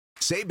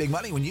Save big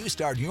money when you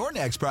start your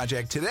next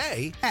project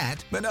today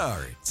at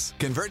Menards.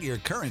 Convert your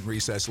current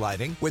recessed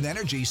lighting with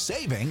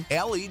energy-saving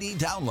LED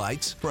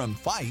downlights from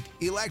Fight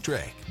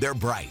Electric. They're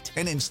bright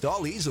and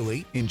install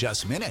easily in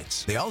just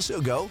minutes. They also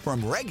go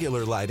from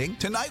regular lighting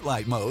to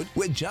nightlight mode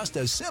with just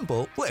a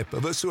simple flip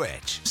of a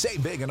switch.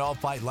 Save big on all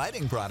Fight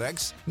lighting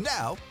products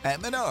now at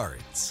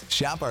Menards.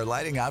 Shop our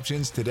lighting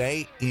options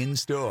today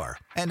in-store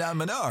and on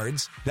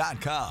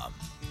Menards.com.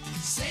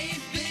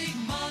 Save big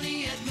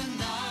money at Menards.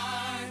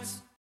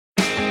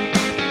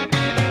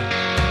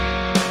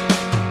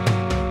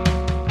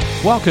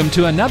 Welcome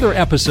to another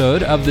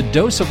episode of the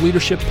Dose of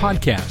Leadership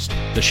podcast,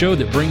 the show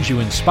that brings you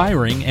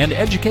inspiring and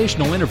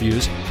educational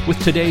interviews with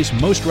today's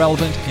most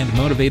relevant and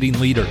motivating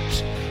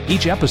leaders.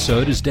 Each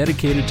episode is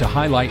dedicated to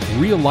highlight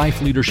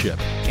real-life leadership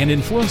and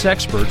influence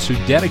experts who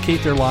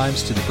dedicate their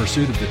lives to the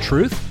pursuit of the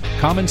truth,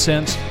 common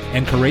sense,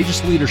 and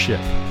courageous leadership.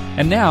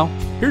 And now,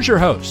 here's your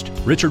host,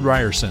 Richard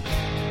Ryerson.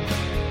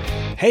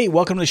 Hey,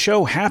 welcome to the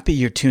show. Happy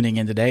you're tuning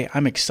in today.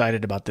 I'm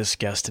excited about this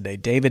guest today.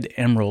 David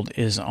Emerald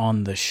is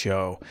on the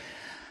show.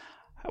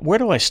 Where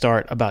do I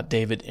start about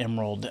David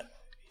Emerald?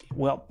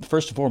 Well,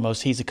 first and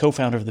foremost, he's a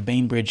co-founder of the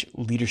Bainbridge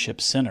Leadership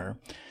Center.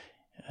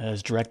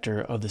 As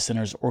director of the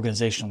center's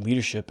organizational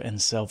leadership and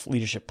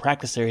self-leadership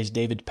practice areas,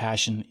 David's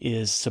passion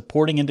is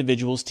supporting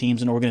individuals,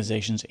 teams, and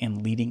organizations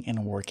in leading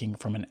and working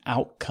from an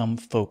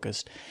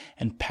outcome-focused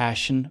and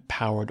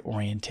passion-powered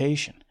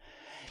orientation.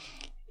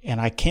 And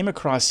I came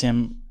across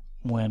him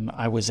when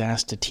I was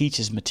asked to teach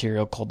his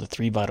material called The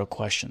Three Vital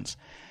Questions.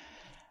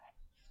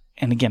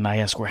 And again, I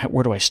asked,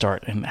 where do I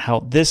start? And how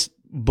this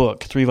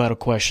book, Three Vital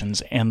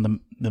Questions, and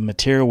the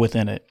material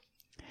within it,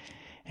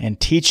 and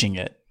teaching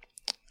it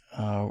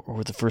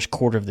over the first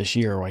quarter of this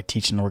year, where I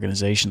teach an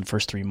organization the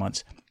first 3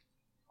 months,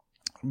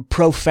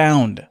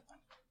 profound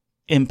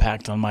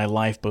impact on my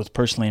life, both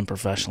personally and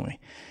professionally.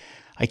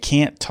 I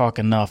can't talk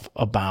enough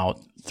about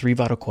Three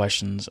Vital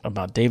Questions,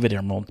 about David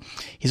Emerald.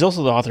 He's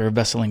also the author of a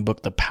best-selling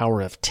book, The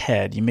Power of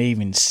TED. You may have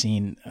even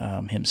seen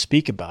him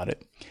speak about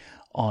it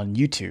on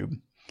YouTube.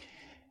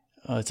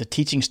 It's a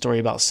teaching story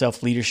about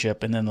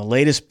self-leadership, and then the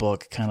latest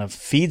book kind of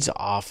feeds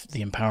off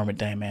the empowerment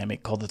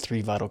dynamic called The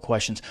Three Vital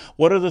Questions.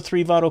 What are the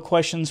three vital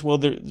questions? Well,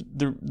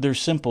 they're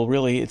simple,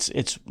 really.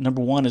 It's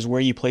number one is, where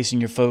are you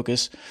placing your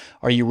focus?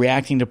 Are you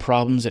reacting to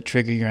problems that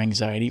trigger your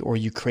anxiety, or are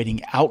you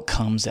creating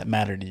outcomes that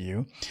matter to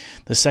you?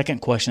 The second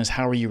question is,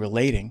 how are you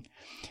relating?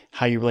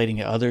 How are you relating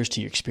to others,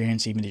 to your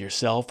experience, even to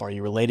yourself? Are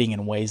you relating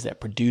in ways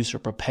that produce or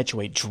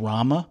perpetuate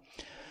drama,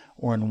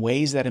 or in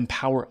ways that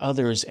empower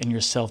others and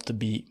yourself to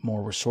be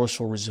more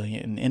resourceful,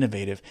 resilient, and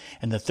innovative?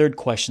 And the third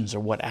questions are,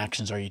 what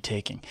actions are you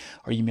taking?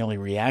 Are you merely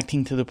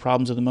reacting to the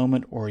problems of the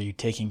moment, or are you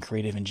taking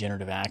creative and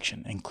generative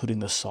action, including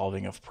the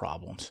solving of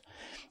problems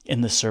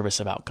in the service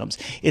of outcomes?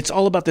 It's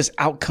all about this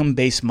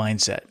outcome-based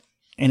mindset.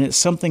 And it's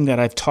something that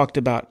I've talked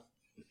about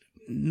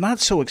not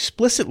so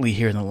explicitly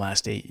here in the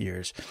last 8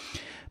 years.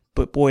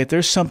 But boy, if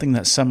there's something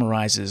that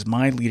summarizes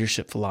my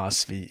leadership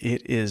philosophy,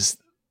 it is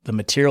the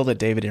material that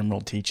David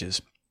Emerald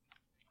teaches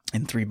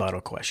in Three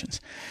Vital Questions.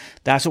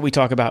 That's what we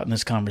talk about in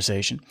this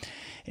conversation.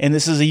 And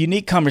this is a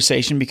unique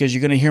conversation because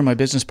you're going to hear my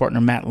business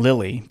partner, Matt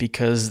Lilly,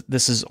 because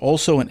this is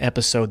also an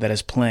episode that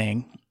is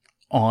playing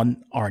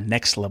on our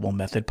Next Level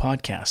Method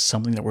podcast,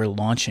 something that we're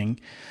launching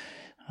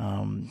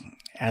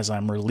as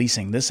I'm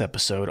releasing this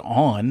episode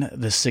on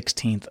the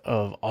 16th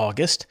of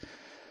August,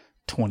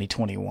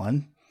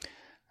 2021.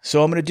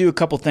 So I'm going to do a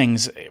couple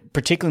things,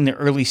 particularly in the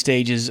early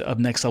stages of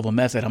Next Level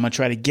Method. I'm going to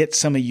try to get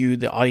some of you,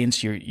 the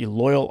audience, your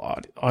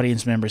loyal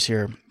audience members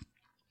here,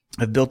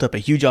 have built up a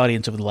huge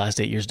audience over the last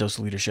 8 years, Dose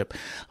of Leadership.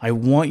 I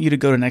want you to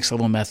go to Next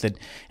Level Method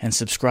and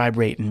subscribe,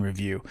 rate, and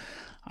review.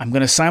 I'm going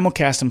to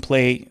simulcast and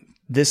play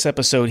this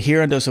episode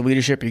here on Dose of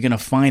Leadership. You're going to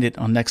find it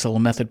on Next Level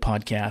Method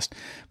podcast,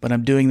 but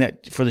I'm doing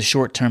that for the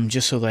short term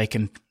just so that I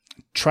can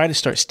try to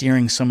start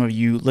steering some of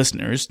you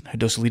listeners,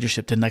 Dose of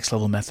Leadership, to Next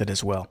Level Method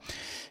as well.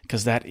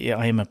 Because I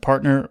am a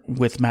partner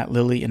with Matt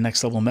Lilly in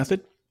Next Level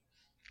Method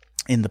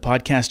in the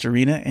podcast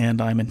arena,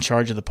 and I'm in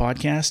charge of the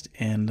podcast,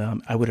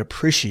 and I would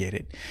appreciate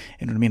it.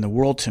 It would mean the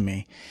world to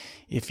me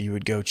if you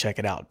would go check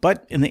it out.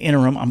 But in the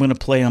interim, I'm going to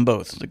play on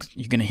both.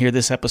 You're going to hear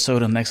this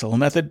episode on Next Level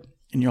Method,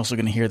 and you're also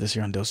going to hear this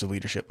here on Dose of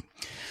Leadership.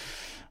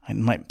 It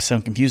might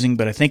sound confusing,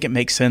 but I think it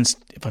makes sense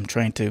if I'm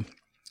trying to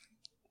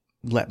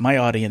let my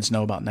audience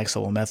know about Next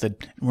Level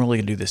Method. We're only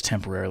going to do this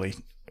temporarily,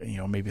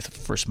 maybe the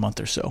first month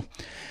or so.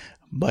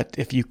 But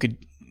if you could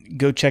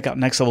go check out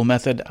Next Level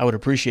Method, I would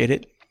appreciate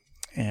it.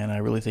 And I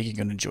really think you're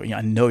going to enjoy.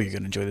 I know you're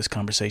going to enjoy this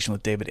conversation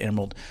with David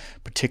Emerald,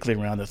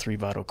 particularly around the Three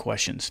Vital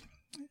Questions.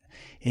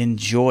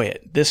 Enjoy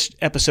it. This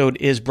episode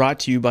is brought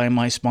to you by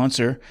my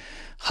sponsor,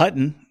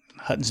 Hutton.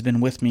 Hutton's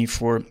been with me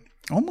for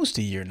almost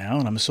a year now,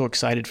 and I'm so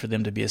excited for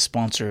them to be a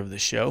sponsor of the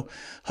show.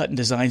 Hutton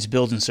designs,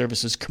 builds, and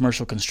services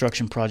commercial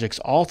construction projects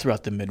all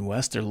throughout the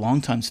Midwest. They're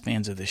longtime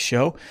fans of this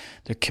show.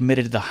 They're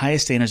committed to the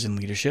highest standards in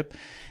leadership,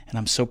 and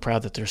I'm so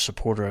proud that they're a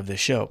supporter of this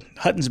show.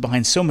 Hutton's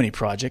behind so many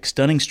projects,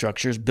 stunning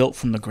structures built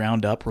from the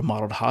ground up,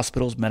 remodeled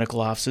hospitals,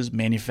 medical offices,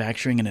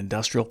 manufacturing and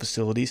industrial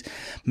facilities,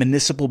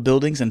 municipal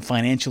buildings and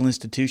financial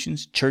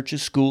institutions,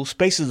 churches, schools,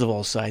 spaces of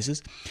all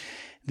sizes.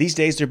 These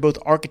days, they're both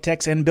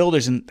architects and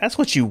builders, and that's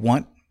what you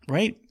want,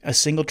 right? A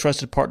single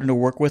trusted partner to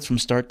work with from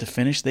start to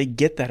finish. They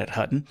get that at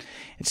Hutton.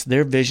 It's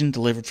their vision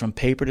delivered from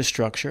paper to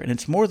structure, and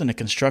it's more than a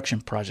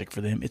construction project for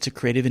them. It's a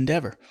creative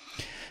endeavor.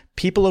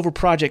 People over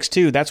projects,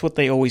 too. That's what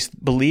they always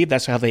believe.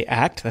 That's how they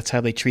act. That's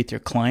how they treat their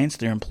clients,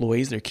 their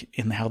employees,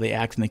 and how they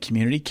act in the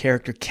community.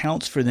 Character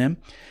counts for them.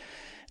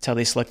 It's how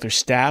they select their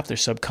staff, their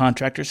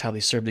subcontractors, how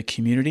they serve the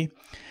community.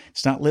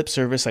 It's not lip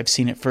service. I've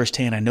seen it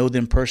firsthand. I know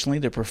them personally.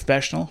 They're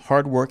professional,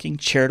 hardworking,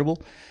 charitable,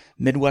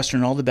 Midwestern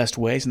in all the best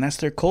ways, and that's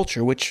their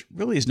culture, which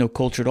really is no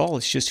culture at all.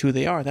 It's just who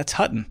they are. That's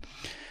Hutton.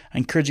 I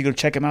encourage you to go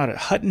check them out at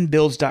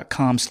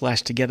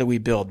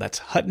huttonbuilds.com/togetherwebuild. That's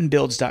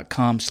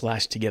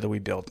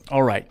huttonbuilds.com/togetherwebuild.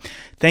 All right.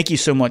 Thank you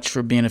so much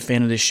for being a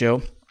fan of this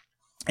show.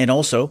 And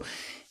also,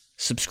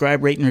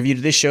 subscribe, rate, and review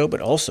to this show, but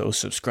also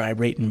subscribe,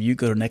 rate, and review.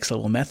 Go to Next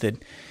Level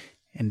Method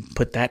and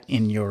put that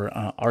in your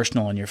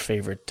arsenal on your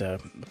favorite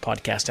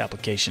podcast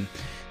application.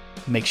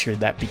 Make sure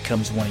that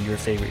becomes one of your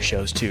favorite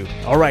shows, too.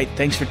 All right.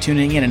 Thanks for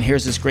tuning in. And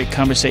here's this great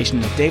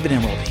conversation with David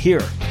Emerald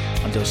here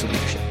on Dose of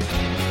Leadership.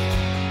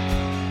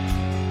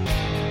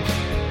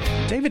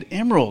 David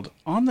Emerald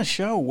on the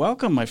show.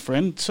 Welcome, my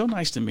friend. So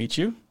nice to meet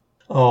you.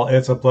 Oh,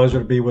 it's a pleasure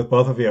to be with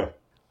both of you.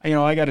 You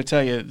know, I got to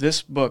tell you,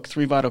 this book,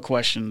 3 Vital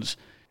Questions,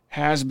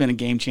 has been a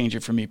game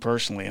changer for me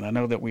personally. And I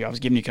know that I was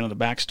giving you kind of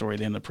the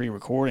backstory in the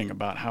pre-recording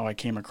about how I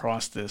came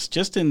across this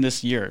just in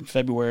this year, in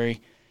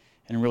February,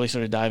 and really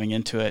started diving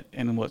into it.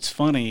 And what's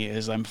funny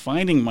is I'm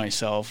finding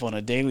myself on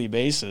a daily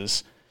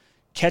basis,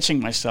 catching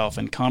myself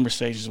in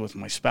conversations with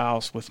my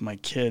spouse, with my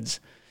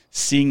kids,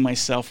 seeing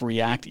myself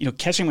react,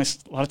 catching a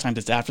lot of times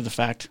it's after the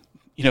fact,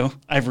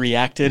 I've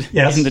reacted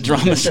in the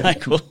drama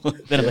cycle.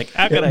 That I'm like,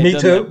 how could I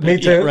have done that? Me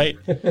too. Yeah, right.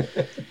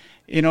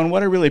 And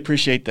what I really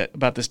appreciate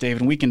about this,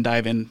 David, and we can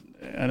dive in,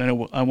 and I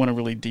know I want to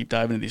really deep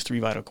dive into these 3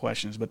 vital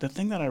questions, but the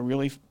thing that I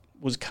really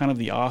was kind of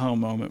the aha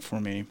moment for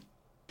me,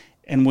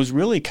 and was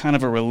really kind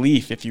of a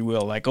relief, if you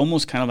will, like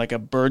almost kind of like a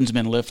burden's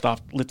been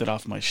lifted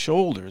off my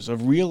shoulders,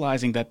 of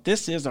realizing that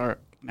this is our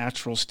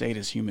natural state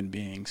as human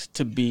beings,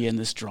 to be in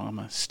this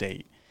drama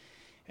state.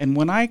 And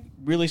when I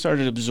really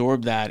started to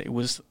absorb that, I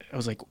was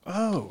like,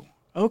 oh,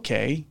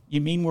 okay.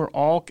 You mean we're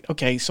all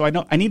okay? So I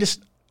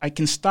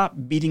can stop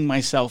beating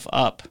myself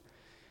up,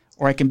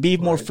 or I can be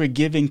more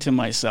forgiving to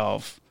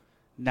myself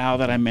now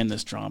that I'm in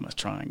this drama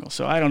triangle.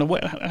 So I don't know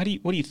what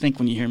do you think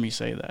when you hear me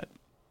say that?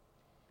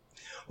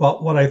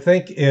 Well, what I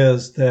think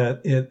is that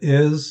it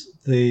is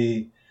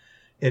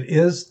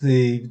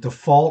the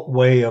default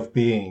way of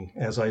being,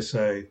 as I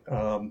say,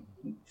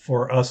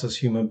 for us as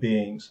human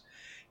beings,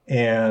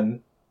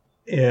 and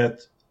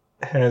it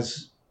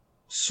has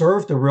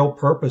served a real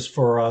purpose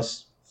for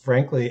us,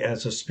 frankly,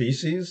 as a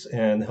species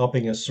and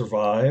helping us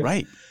survive.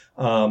 Right.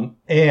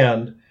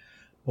 And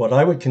what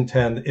I would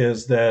contend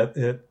is that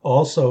it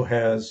also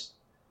has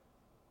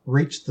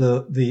reached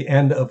the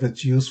end of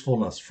its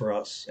usefulness for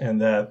us, and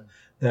that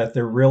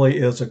there really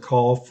is a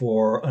call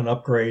for an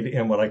upgrade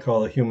in what I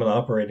call the human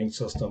operating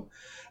system.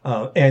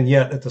 And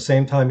yet, at the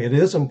same time, it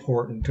is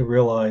important to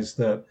realize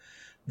that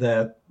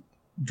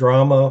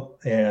drama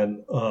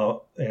and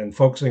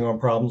focusing on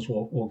problems,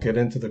 we'll get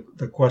into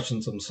the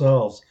questions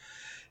themselves,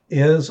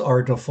 is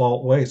our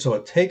default way. So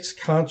it takes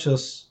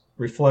conscious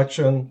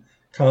reflection,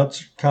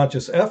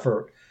 conscious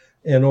effort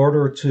in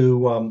order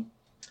to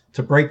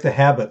break the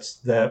habits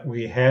that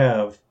we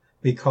have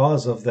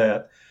because of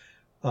that.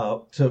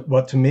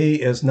 What to me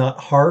is not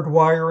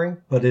hardwiring,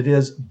 but it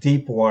is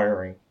deep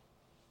wiring.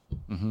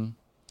 Mm-hmm.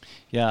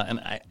 Yeah, and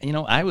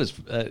I was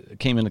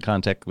came into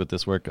contact with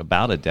this work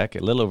about a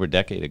little over a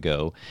decade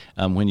ago,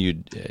 when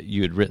you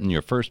had written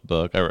your first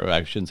book, or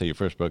I shouldn't say your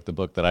first book, the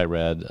book that I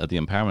read, The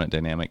Empowerment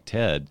Dynamic,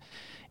 TED.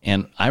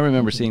 And I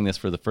remember seeing this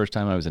for the first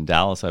time. I was in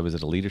Dallas. I was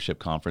at a leadership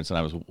conference, and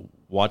I was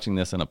watching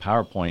this in a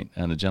PowerPoint,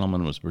 and a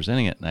gentleman was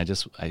presenting it, and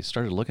I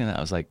started looking at it.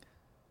 I was like,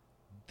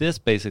 this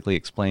basically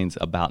explains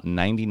about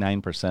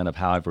 99% of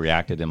how I've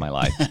reacted in my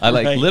life.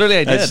 Literally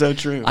I did. That's so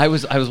true. I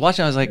was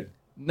watching, I was like,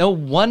 no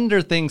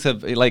wonder things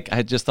have, I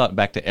had just thought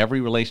back to every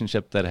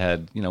relationship that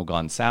had,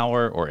 gone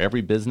sour, or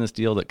every business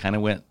deal that kind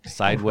of went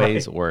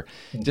sideways, or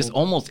just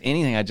almost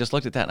anything. I just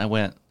looked at that and I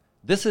went,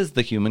 this is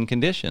the human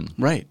condition.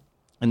 Right.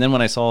 And then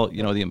when I saw, the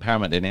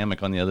empowerment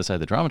dynamic on the other side of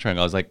the drama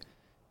triangle, I was like,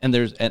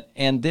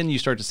 and then you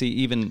start to see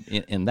even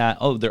in that,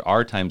 there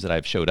are times that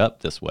I've showed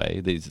up this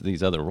way,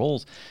 these other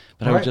roles,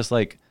 but I was just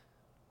like,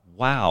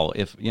 wow,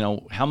 if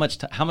how much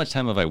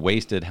time have I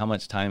wasted? How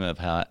much time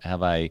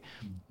have I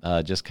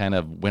just kind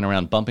of went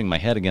around bumping my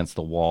head against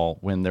the wall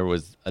when there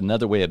was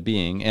another way of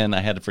being, and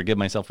I had to forgive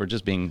myself for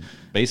just being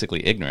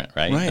basically ignorant,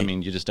 right? I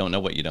mean, you just don't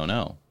know what you don't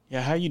know.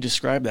 Yeah, how you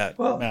describe that,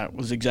 Matt,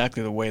 was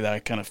exactly the way that I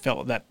kind of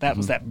felt. That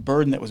was that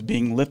burden that was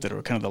being lifted,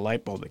 or kind of the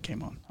light bulb that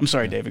came on. I'm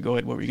sorry, David. Go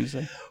ahead. What were you going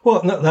to say?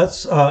 Well, no,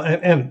 that's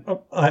and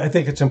I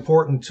think it's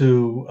important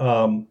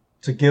to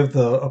give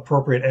the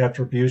appropriate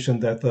attribution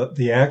that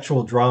the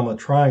actual drama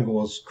triangle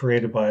was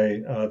created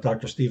by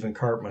Dr. Stephen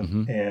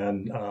Karpman,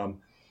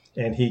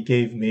 and he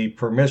gave me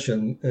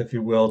permission, if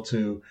you will,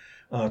 to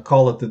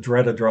call it the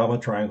dreaded drama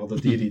triangle, the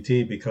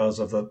DDT, because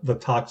of the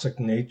toxic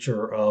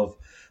nature of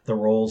the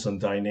roles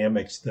and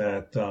dynamics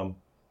that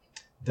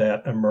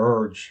that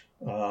emerge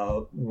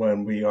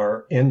when we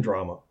are in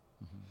drama.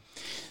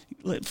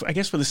 I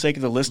guess for the sake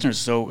of the listeners,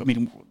 so I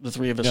mean, the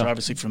three of us are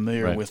obviously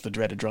familiar with the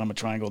dreaded drama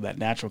triangle, that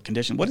natural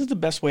condition. What is the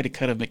best way to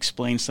kind of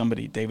explain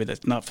somebody, David,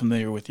 that's not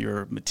familiar with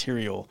your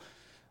material?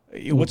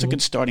 What's a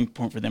good starting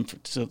point for them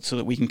so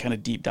that we can kind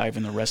of deep dive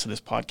in the rest of this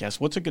podcast?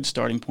 What's a good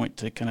starting point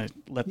to kind of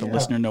let the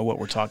listener know what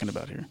we're talking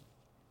about here?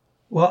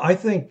 Well, I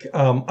think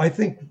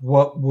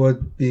what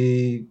would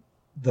be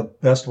the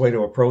best way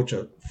to approach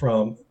it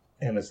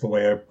and it's the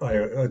way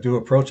I do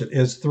approach it,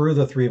 is through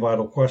the three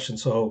vital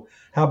questions. So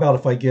how about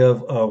if I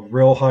give a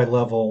real high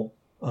level,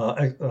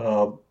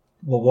 we'll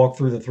walk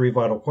through the three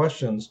vital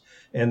questions,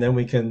 and then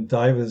we can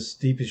dive as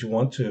deep as you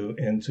want to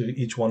into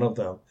each one of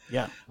them.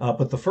 Yeah.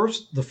 But the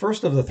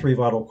first of the three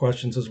vital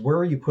questions is, where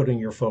are you putting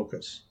your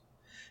focus?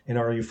 And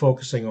are you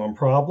focusing on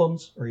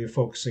problems, or are you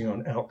focusing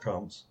on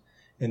outcomes?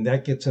 And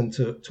that gets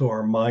into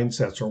our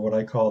mindsets, or what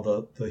I call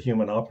the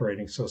human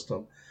operating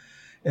system.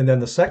 And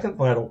then the second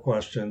vital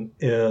question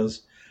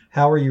is,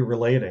 how are you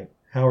relating?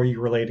 How are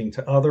you relating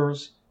to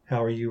others?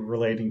 How are you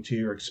relating to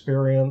your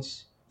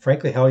experience?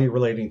 Frankly, how are you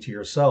relating to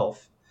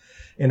yourself?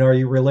 And are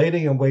you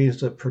relating in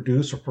ways that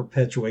produce or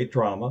perpetuate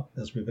drama,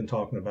 as we've been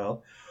talking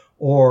about?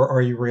 Or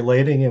are you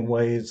relating in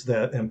ways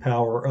that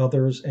empower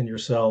others and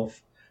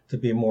yourself to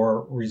be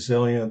more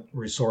resilient,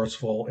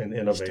 resourceful, and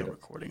innovative? Still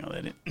recording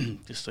on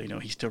that. Just so you know,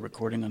 he's still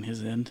recording on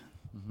his end.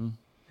 Mm-hmm.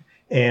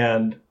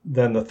 And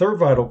then the third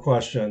vital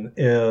question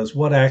is,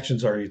 what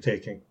actions are you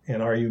taking?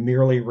 And are you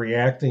merely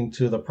reacting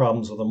to the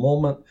problems of the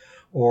moment,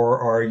 or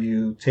are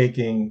you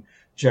taking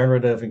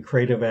generative and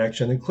creative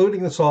action,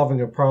 including the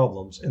solving of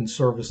problems, in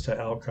service to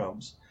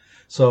outcomes?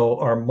 So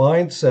our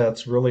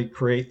mindsets really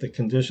create the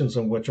conditions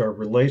in which our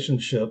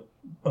relationship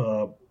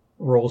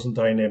roles and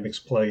dynamics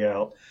play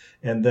out.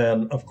 And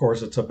then, of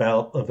course, it's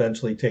about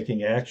eventually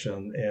taking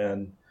action.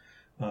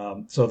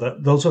 And so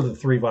those are the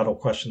three vital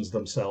questions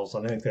themselves.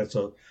 And I think that's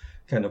a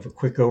kind of a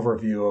quick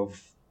overview of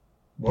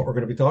what we're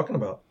going to be talking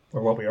about,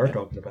 or what we are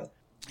talking about.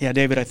 Yeah,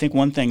 David, I think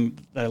one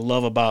thing that I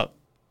love about,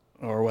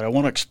 or what I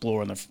want to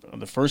explore in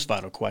the first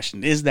vital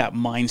question, is that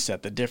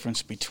mindset, the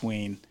difference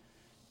between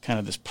kind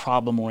of this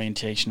problem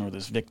orientation or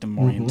this victim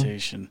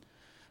orientation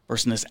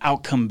versus this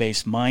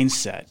outcome-based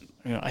mindset.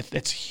 You know,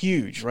 that's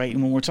huge, right?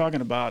 And when we're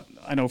talking about,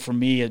 I know for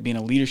me as being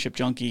a leadership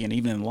junkie, and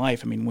even in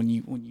life, I mean, when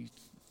you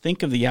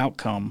think of the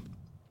outcome,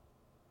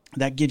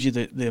 that gives you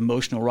the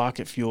emotional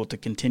rocket fuel to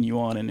continue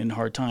on in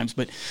hard times.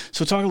 But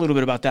so talk a little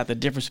bit about that, the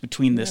difference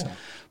between this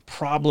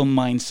problem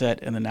mindset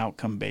and an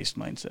outcome-based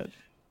mindset.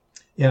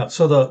 Yeah.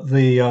 So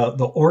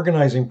the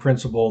organizing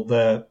principle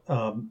that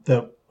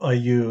I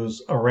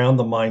use around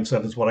the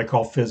mindset is what I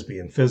call FISBE,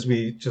 and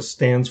FISBE just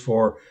stands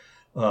for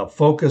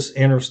focus,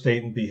 inner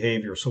state, and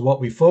behavior. So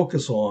what we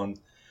focus on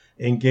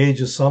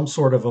engages some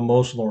sort of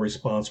emotional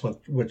response,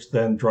 which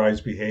then drives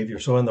behavior.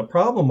 So in the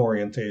problem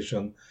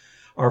orientation,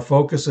 our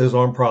focus is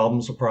on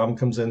problems. A problem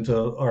comes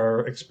into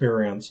our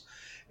experience,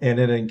 and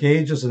it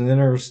engages an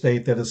inner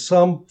state that is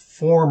some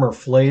form or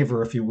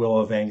flavor, if you will,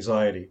 of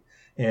anxiety.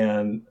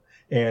 And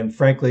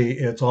frankly,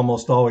 it's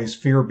almost always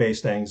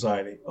fear-based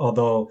anxiety,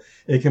 although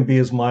it can be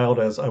as mild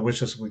as, I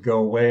wish this would go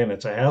away and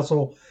it's a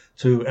hassle,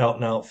 to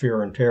out-and-out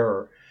fear and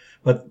terror.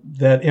 But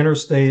that inner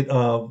state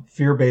of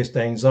fear-based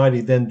anxiety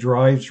then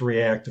drives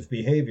reactive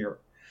behavior.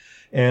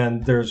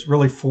 And there's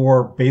really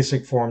four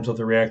basic forms of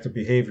the reactive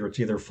behavior. It's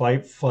either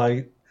fight,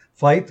 flight,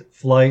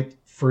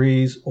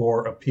 freeze,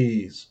 or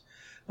appease,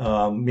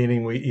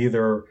 meaning we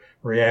either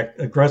react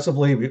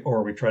aggressively,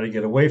 or we try to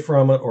get away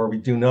from it, or we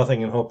do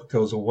nothing and hope it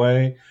goes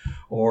away.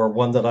 Or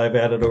one that I've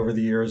added over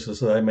the years is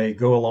that I may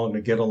go along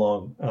to get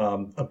along,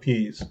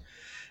 appease.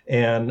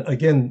 And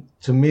again,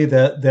 to me,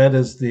 that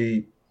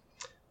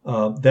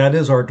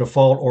is our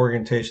default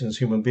orientation as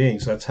human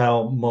beings. That's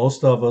how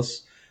most of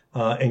us,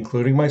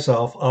 including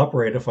myself,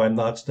 operate if I'm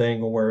not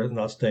staying aware,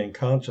 not staying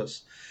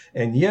conscious.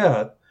 And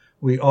yet,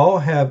 we all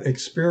have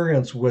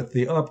experience with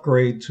the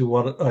upgrade to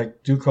what I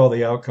do call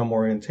the outcome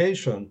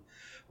orientation,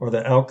 or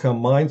the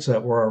outcome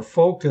mindset, where our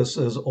focus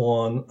is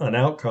on an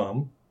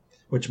outcome,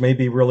 which may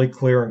be really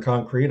clear and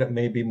concrete. It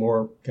may be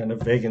more kind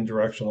of vague and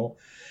directional.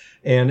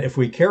 And if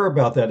we care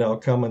about that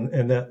outcome,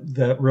 and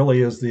that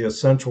really is the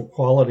essential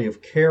quality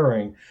of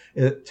caring,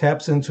 it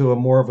taps into a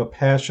more of a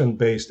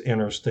passion-based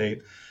inner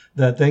state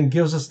that then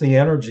gives us the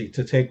energy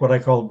to take what I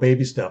call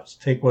baby steps,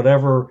 take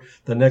whatever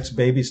the next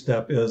baby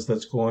step is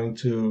that's going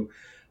to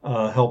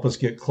help us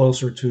get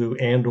closer to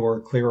and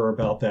or clearer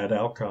about that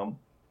outcome.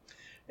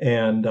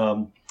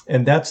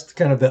 And that's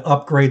kind of the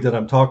upgrade that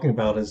I'm talking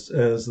about, is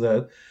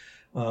that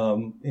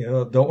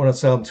don't want to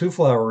sound too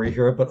flowery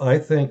here, but I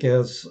think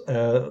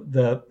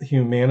that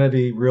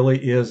humanity really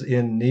is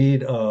in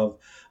need of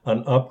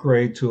an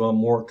upgrade to a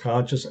more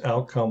conscious,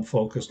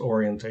 outcome-focused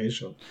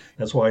orientation.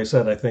 That's why I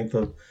said I think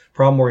the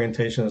problem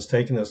orientation has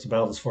taken us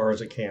about as far as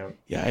it can.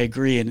 Yeah, I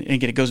agree. And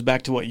again, it goes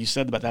back to what you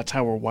said about that's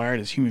how we're wired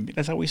as human beings.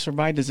 That's how we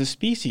survived as a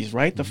species,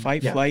 right? The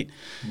fight, flight,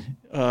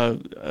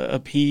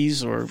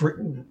 appease, or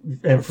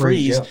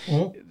freeze.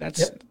 Yeah.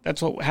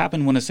 That's what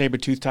happened when a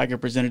saber-toothed tiger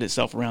presented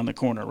itself around the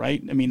corner,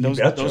 right? I mean,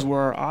 those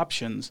were our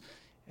options.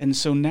 And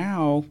so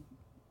now,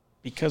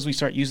 because we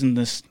start using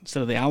this,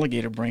 instead of the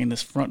alligator brain,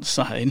 this front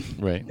side.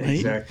 Right?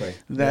 Exactly.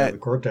 The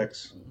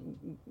cortex.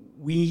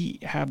 We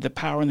have the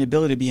power and the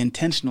ability to be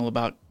intentional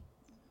about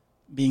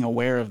being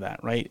aware of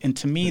that, right? And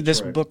to me,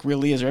 this book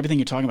really is, or everything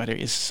you're talking about here,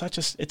 is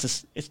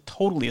it's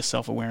totally a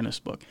self-awareness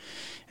book.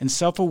 And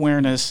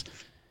self-awareness,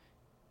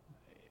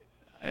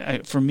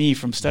 for me,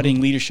 from studying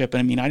leadership, and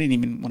I mean, I didn't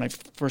even, when I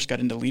first got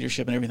into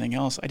leadership and everything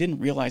else, I didn't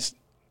realize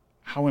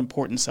how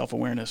important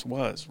self-awareness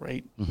was,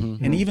 right?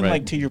 And even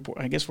like to your point,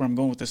 I guess where I'm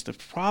going with this, the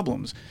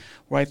problems,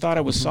 where I thought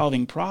I was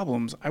solving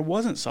problems, I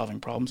wasn't solving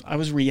problems. I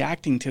was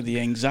reacting to the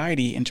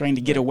anxiety and trying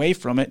to get away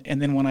from it.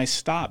 And then when I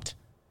stopped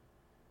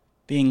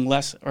being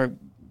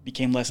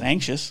became less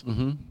anxious,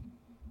 binging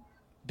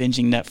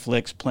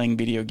Netflix, playing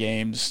video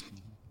games,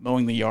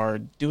 mowing the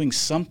yard, doing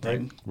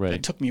something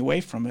that took me away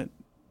from it,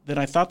 then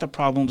I thought the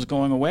problem was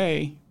going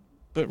away,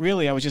 but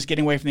really I was just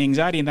getting away from the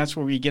anxiety, and that's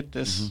where we get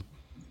this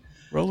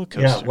roller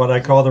coaster. Yeah, what I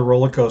call the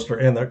roller coaster.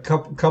 And a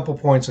couple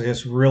points I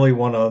just really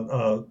want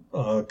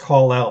to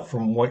call out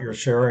from what you're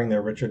sharing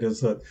there, Richard, is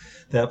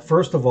that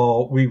first of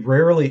all, we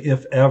rarely,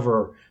 if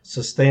ever,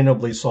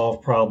 sustainably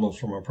solve problems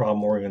from a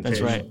problem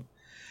orientation. That's right.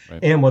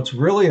 And what's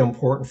really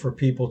important for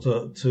people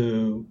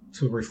to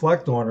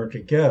reflect on or to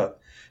get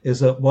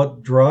is that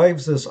what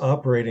drives this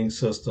operating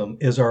system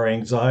is our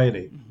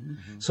anxiety.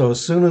 So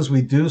as soon as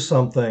we do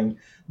something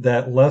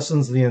that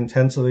lessens the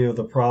intensity of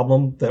the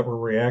problem that we're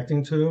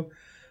reacting to,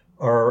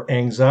 our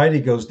anxiety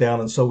goes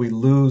down, and so we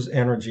lose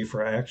energy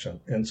for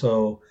action. And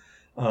so,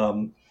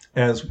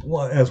 as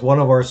one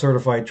of our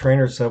certified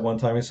trainers said one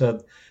time, he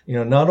said,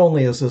 not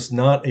only is this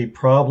not a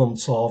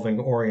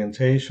problem-solving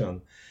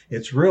orientation,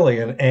 it's really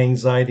an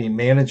anxiety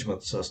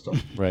management system.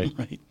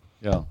 Right.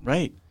 Yeah.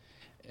 Right.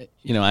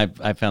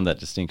 I found that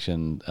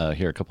distinction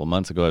here a couple of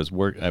months ago. I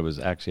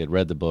had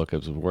read the book. I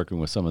was working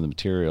with some of the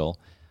material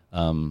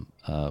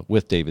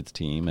with David's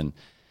team, and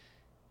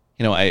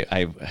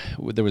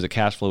there was a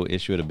cash flow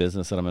issue at a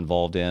business that I'm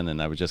involved in,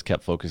 and I just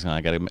kept focusing on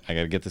I got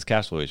to get this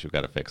cash flow issue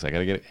got to fix. I got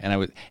to get it,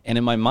 and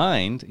in my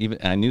mind, even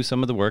I knew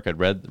some of the work. I'd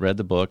read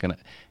the book, and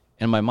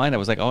in my mind, I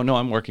was like, oh no,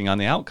 I'm working on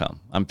the outcome.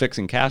 I'm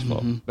fixing cash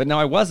flow. But no,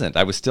 I wasn't.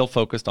 I was still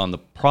focused on the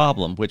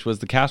problem, which was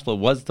the cash flow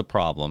was the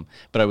problem,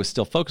 but I was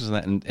still focused on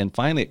that. And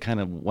finally,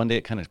 one day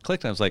it kind of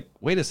clicked. And I was like,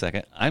 wait a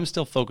second, I'm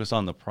still focused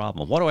on the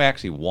problem. What do I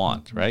actually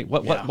want, right?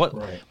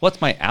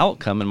 What's my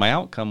outcome? And my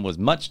outcome was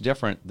much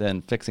different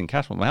than fixing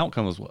cash flow. My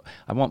outcome was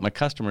I want my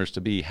customers to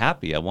be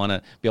happy. I want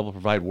to be able to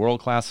provide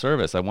world-class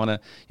service. I want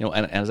to,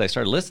 and as I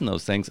started listening to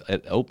those things,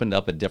 it opened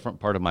up a different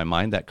part of my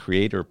mind, that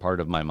creator part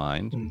of my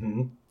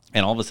mind.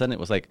 And all of a sudden it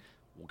was like,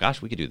 well,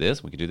 gosh, we could do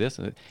this.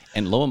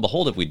 And lo and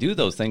behold, if we do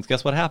those things,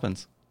 guess what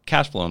happens?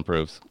 Cash flow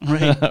improves.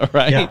 Right.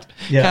 Right?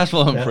 Yeah. Cash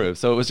flow improves.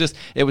 So it was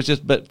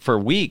just, but for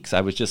weeks,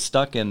 I was just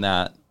stuck in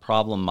that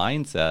problem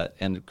mindset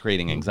and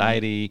creating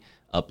anxiety,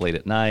 up late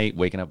at night,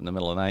 waking up in the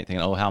middle of the night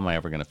thinking, oh, how am I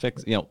ever going to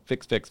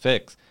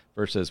fix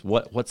versus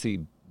what's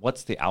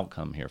the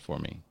outcome here for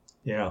me?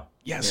 Yeah.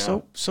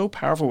 So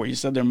powerful what you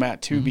said there,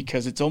 Matt, too,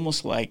 because it's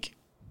almost like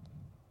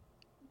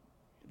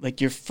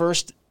your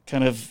first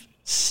kind of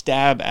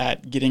stab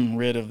at getting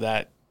rid of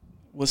that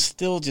was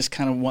still just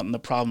kind of wanting the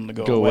problem to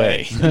go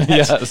away.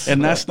 Yes.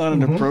 And that's not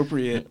an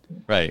appropriate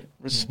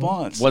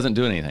response. Wasn't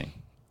doing anything.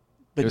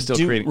 But it was still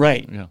creating.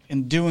 Right. Yeah.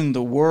 And doing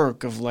the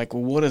work of like,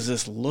 well, what does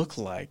this look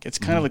like? It's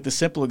kind of like the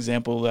simple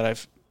example that I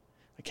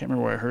can't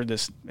remember where I heard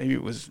this. Maybe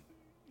it was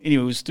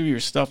through your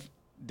stuff,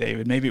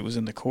 David. Maybe it was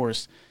in the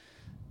course.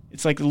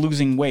 It's like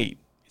losing weight.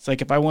 It's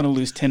like if I want to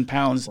lose 10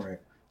 pounds,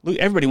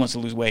 everybody wants to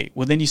lose weight.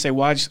 Well, then you say,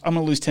 well, I'm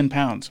going to lose 10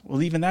 pounds.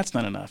 Well, even that's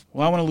not enough.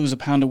 Well, I want to lose a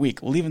pound a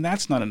week. Well, even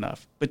that's not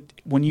enough. But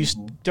when you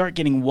start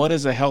getting what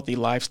does a healthy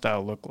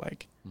lifestyle look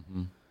like?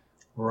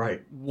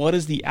 Right. What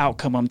is the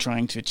outcome I'm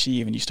trying to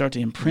achieve? And you start to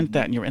imprint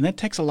that and that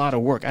takes a lot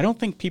of work. I don't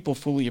think people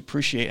fully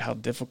appreciate how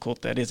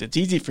difficult that is. It's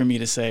easy for me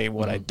to say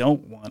what I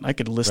don't want. I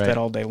could list that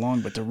all day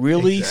long, but to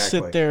really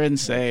sit there and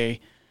say,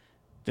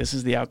 this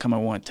is the outcome I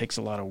want, takes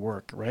a lot of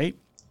work, right?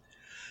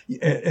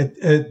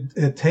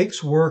 It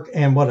takes work,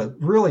 and what it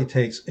really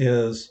takes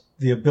is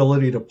the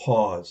ability to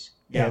pause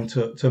and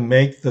to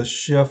make the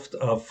shift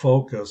of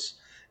focus.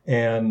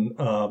 And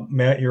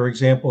Matt, your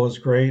example is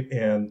great,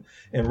 and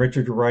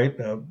Richard, you're right.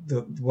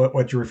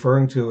 What you're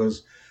referring to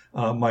is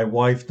my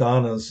wife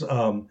Donna's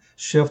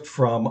shift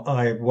from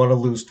I want to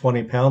lose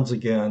 20 pounds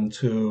again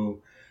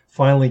to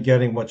finally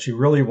getting what she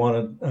really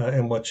wanted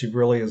and what she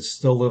really is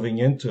still living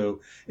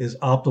into is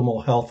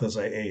optimal health as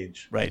I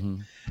age. Right.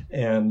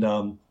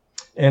 And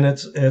And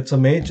it's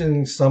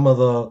amazing some of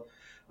the,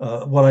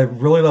 what I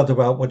really loved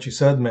about what you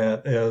said,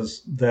 Matt,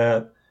 is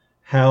that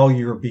how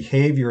your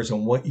behaviors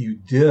and what you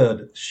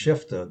did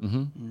shifted.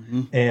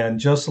 And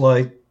just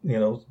like,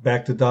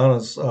 back to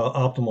Donna's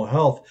optimal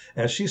health,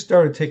 as she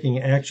started taking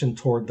action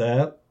toward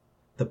that,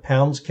 the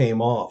pounds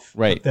came off.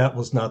 Right. But that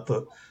was not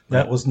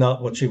that was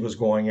not what she was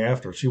going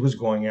after. She was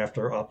going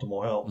after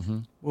optimal health.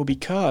 Well,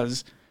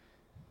 because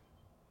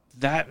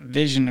that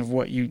vision of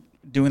what you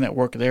doing that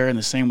work there, and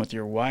the same with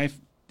your wife,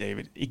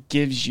 David, it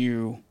gives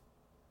you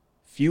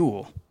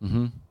fuel,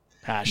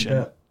 passion.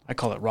 Yeah. I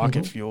call it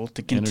rocket fuel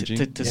Energy.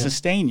 to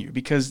sustain you.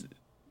 Because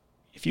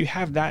if you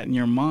have that in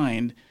your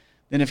mind,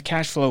 then if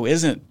cash flow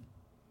isn't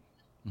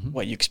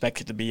what you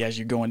expect it to be as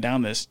you're going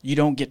down this, you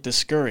don't get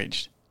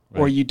discouraged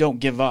or you don't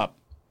give up.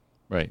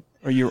 Right.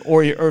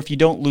 Or if you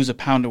don't lose a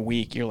pound a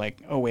week, you're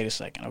like, oh, wait a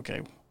second,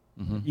 okay.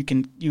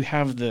 You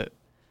have the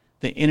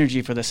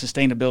energy for the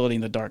sustainability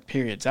in the dark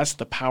periods. That's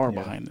the power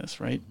behind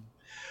this, right?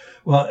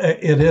 Well,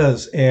 it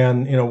is,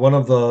 and one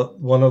of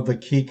the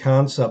key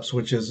concepts,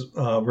 which is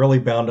really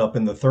bound up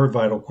in the third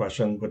vital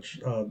question, which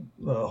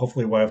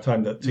hopefully we'll have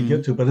time to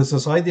get to, but it's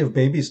this idea of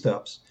baby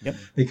steps. Yep.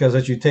 Because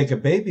as you take a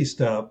baby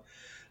step,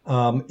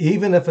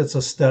 even if it's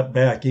a step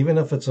back, even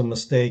if it's a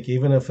mistake,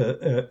 even if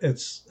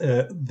it's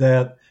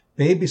that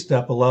baby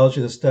step allows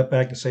you to step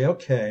back and say,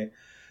 okay,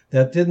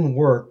 that didn't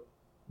work.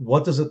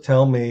 What does it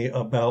tell me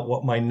about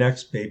what my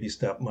next baby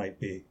step might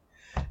be?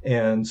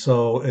 And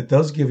so it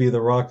does give you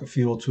the rocket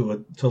fuel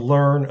to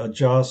learn,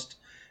 adjust,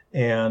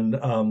 and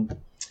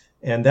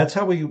that's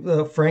how we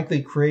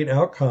frankly create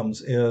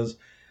outcomes. Is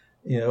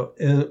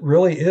it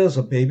really is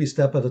a baby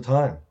step at a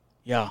time.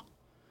 Yeah.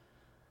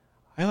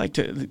 I like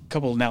a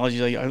couple of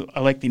analogies. I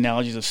like the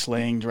analogies of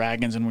slaying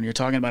dragons, and when you're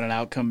talking about an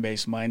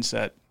outcome-based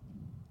mindset,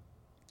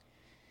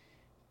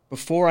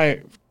 before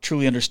I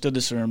truly understood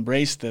this or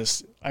embraced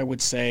this, I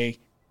would say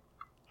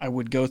I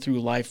would go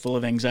through life full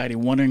of anxiety,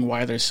 wondering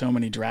why there's so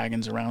many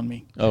dragons around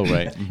me. Oh,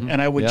 right.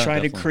 And I would try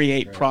definitely. to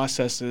create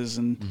processes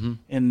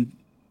and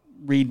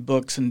read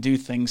books and do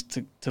things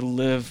to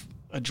live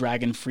a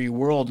dragon-free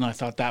world. And I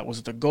thought that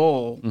was the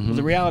goal. Well,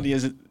 the reality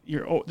is that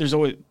there's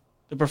always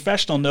the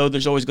professional know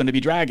there's always going to be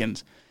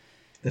dragons.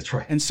 That's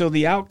right. And so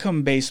the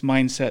outcome-based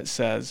mindset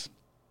says,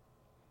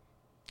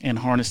 and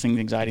harnessing the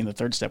anxiety in the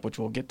third step, which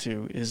we'll get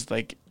to, is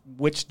like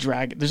which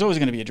dragon. There's always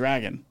going to be a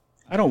dragon.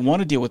 I don't want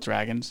to deal with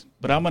dragons,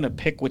 but I'm going to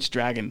pick which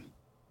dragon,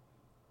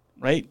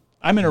 right?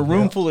 I'm in a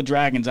room full of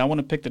dragons. I want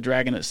to pick the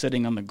dragon that's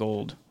sitting on the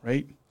gold,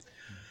 right?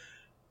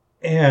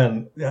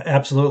 And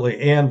absolutely.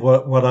 And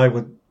what I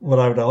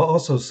would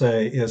also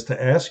say is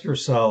to ask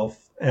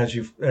yourself as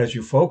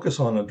you focus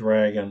on a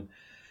dragon,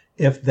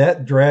 if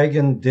that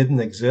dragon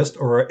didn't exist,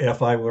 or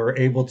if I were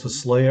able to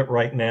slay it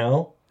right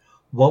now,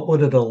 what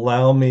would it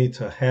allow me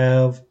to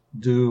have,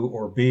 do,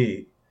 or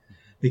be?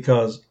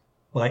 Because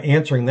by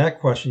answering that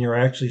question, you're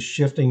actually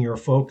shifting your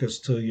focus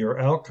to your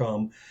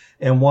outcome.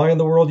 And why in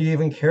the world do you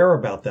even care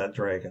about that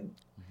dragon?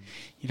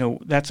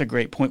 That's a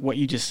great point. What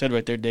you just said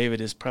right there,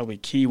 David, is probably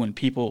key when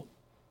people,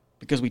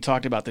 because we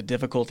talked about the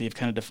difficulty of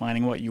kind of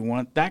defining what you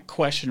want. That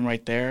question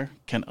right there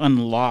can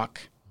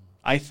unlock,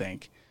 I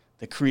think,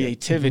 the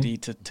creativity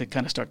to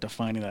kind of start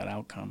defining that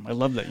outcome. I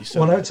love that you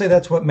said that. I would say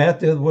that's what Matt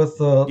did with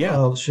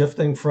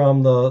shifting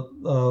from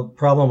the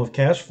problem of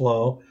cash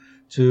flow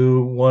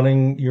to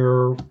wanting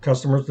your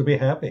customers to be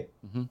happy.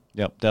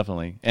 Yep,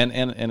 definitely. And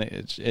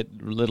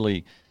it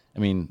literally, I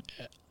mean,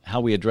 how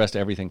we addressed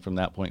everything from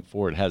that point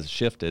forward has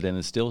shifted and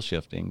is still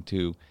shifting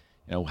to,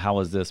 how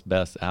is this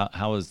best?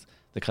 How is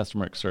the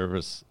customer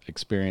service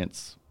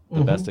experience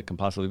the best it can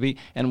possibly be?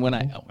 And when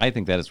I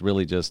think that it's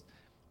really just,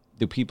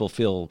 do people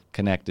feel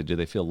connected? Do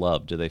they feel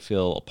loved? Do they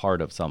feel a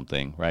part of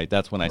something, right?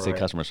 That's when I say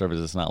customer service.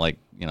 It's not like,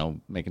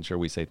 making sure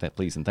we say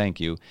please and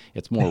thank you.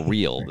 It's more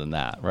real than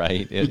that,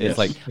 right? It's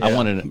like, I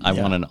want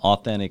an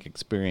authentic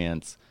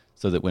experience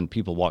so that when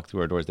people walk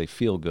through our doors, they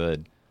feel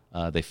good.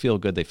 They feel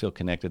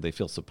connected, they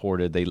feel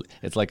supported.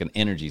 It's like an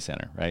energy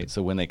center, right?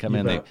 So when they come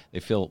in, they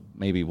feel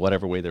maybe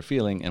whatever way they're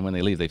feeling, and when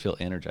they leave, they feel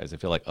energized. They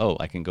feel like, oh,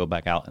 I can go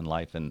back out in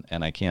life and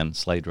I can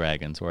slay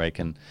dragons, or I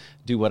can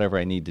do whatever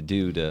I need to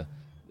do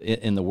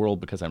in the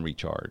world because I'm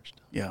recharged.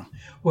 Yeah.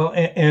 Well,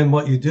 and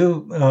what you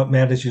do,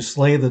 Matt, is you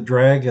slay the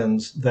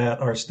dragons that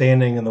are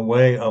standing in the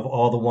way of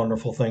all the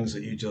wonderful things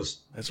that you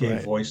just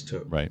gave voice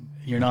to. Right.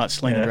 You're not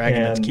slaying a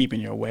dragon that's keeping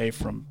you away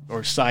from,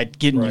 or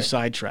getting you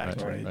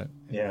sidetracked, right?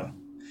 Yeah.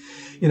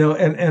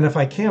 And if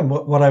I can,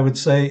 what I would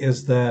say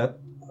is that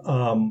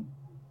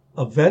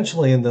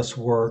eventually in this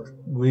work,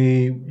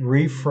 we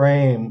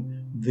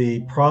reframe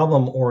the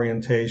problem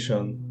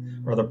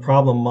orientation or the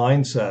problem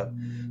mindset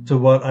to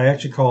what I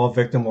actually call a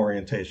victim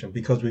orientation,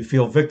 because we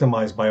feel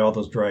victimized by all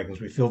those dragons.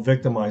 We feel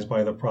victimized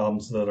by the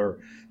problems that are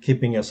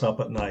keeping us up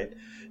at night.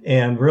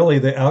 And really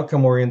the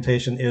outcome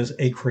orientation is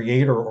a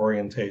creator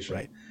orientation.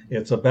 Right.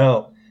 It's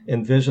about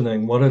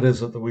envisioning what it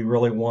is that we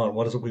really want.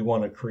 What is it we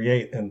want to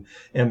create? And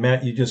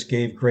Matt, you just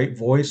gave great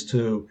voice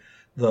to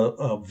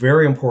the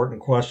very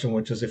important question,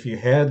 which is if you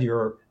had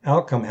your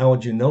outcome, how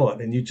would you know it?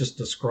 And you just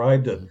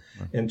described it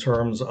in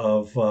terms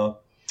of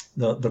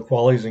the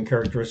qualities and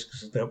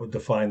characteristics that would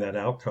define that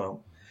outcome.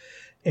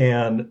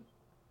 And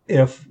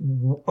if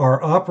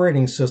our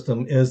operating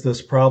system is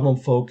this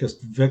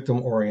problem-focused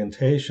victim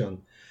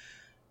orientation,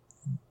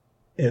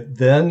 it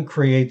then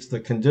creates the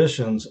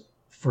conditions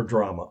for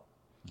drama,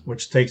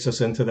 which takes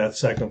us into that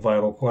second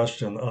vital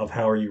question of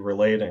how are you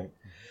relating?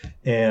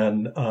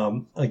 And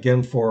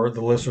again, for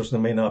the listeners that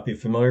may not be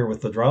familiar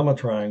with the drama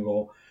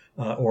triangle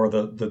or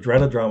the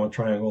dreaded drama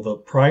triangle, the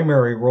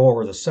primary role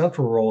or the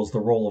central role is the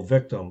role of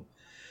victim.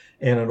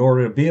 And in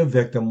order to be a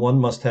victim, one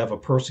must have a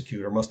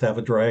persecutor, must have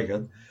a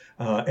dragon.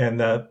 And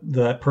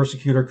that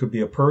persecutor could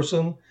be a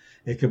person.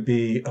 It could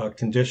be a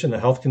condition, a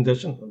health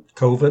condition,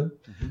 COVID.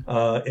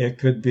 It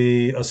could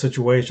be a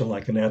situation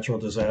like a natural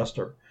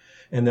disaster.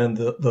 And then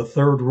the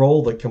third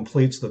role that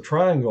completes the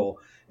triangle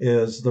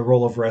is the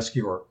role of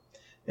rescuer.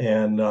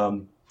 And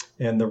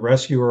the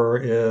rescuer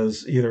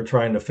is either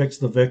trying to fix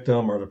the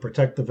victim or to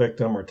protect the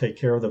victim or take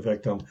care of the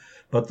victim.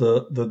 But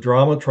the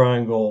drama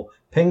triangle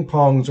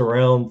ping-pongs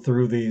around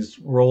through these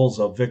roles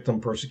of victim,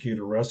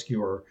 persecutor,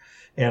 rescuer.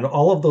 And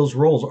all of those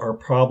roles are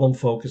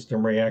problem-focused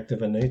and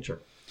reactive in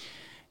nature.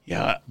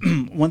 Yeah,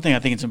 one thing I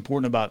think it's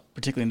important about,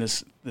 particularly in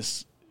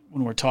this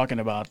when we're talking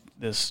about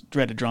this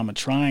dreaded drama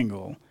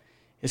triangle,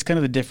 is kind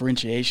of the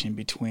differentiation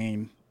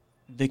between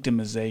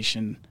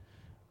victimization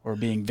or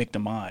being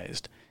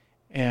victimized.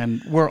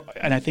 And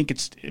I think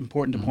it's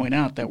important to point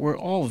out that we're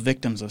all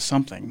victims of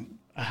something.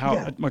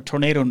 A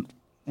tornado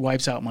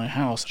wipes out my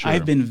house. Sure.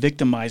 I've been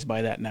victimized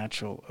by that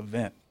natural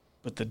event.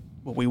 But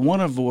what we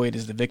want to avoid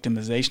is the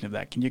victimization of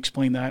that. Can you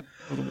explain that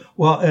a little bit?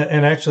 Well,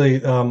 and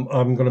actually, I'm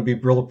going to be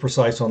real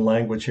precise on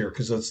language here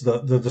because it's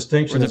the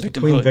distinction is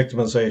between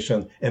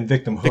victimization and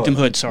victimhood.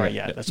 Victimhood, sorry,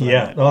 yeah, that's what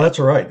I meant. No, that's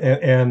all right.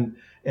 And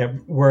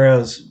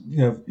whereas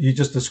you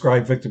just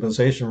described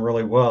victimization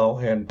really well,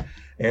 and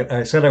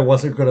I said I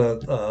wasn't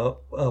going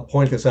to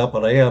point this out,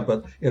 but I am.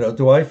 But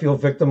do I feel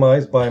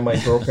victimized by my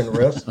broken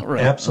wrist?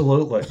 Right.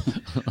 Absolutely.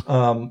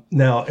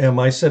 Now, am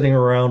I sitting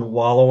around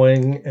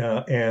wallowing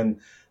and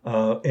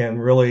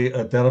really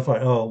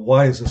identify,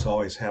 why does this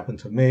always happen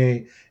to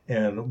me?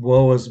 And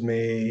woe is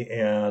me.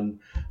 And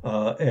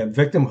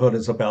victimhood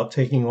is about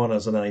taking on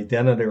as an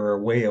identity or a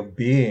way of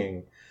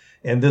being.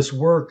 And this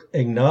work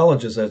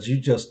acknowledges, as you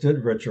just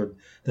did, Richard,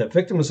 that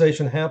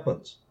victimization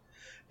happens.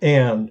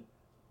 And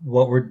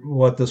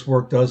what this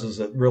work does is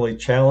it really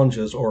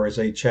challenges or is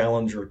a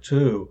challenger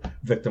to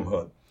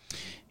victimhood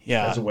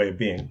as a way of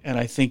being. And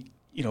I think,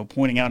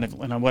 pointing out,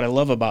 and what I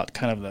love about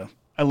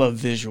I love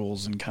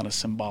visuals and kind of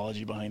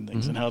symbology behind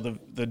things, and how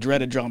the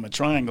dreaded drama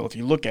triangle, if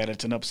you look at it,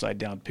 it's an upside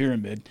down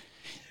pyramid,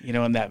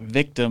 and that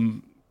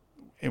victim,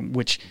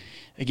 which,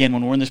 again,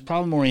 when we're in this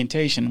problem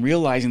orientation,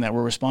 realizing that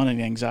we're responding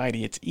to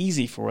anxiety, it's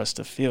easy for us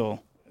to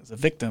feel as a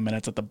victim, and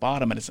it's at the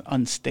bottom and it's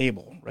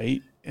unstable,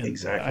 right? And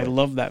exactly. I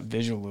love that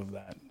visual of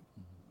that.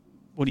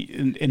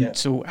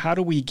 So how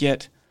do we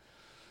get,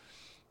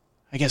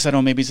 I guess, I don't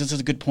know, maybe this is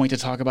a good point to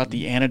talk about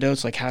the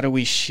antidotes, like how do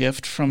we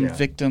shift from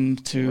victim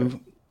to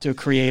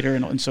creator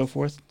and so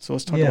forth? So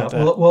let's talk about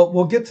that. Well,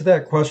 we'll get to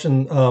that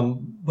question,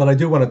 but I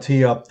do want to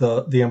tee up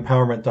the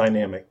empowerment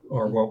dynamic,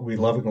 or what we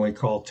lovingly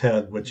call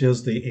TED, which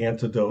is the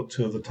antidote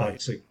to the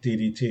toxic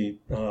DDT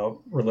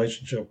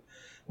relationship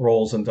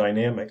roles and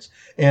dynamics.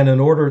 And in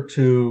order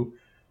to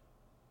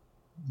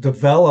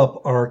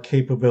develop our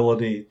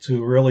capability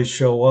to really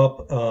show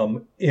up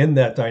in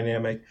that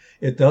dynamic,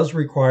 it does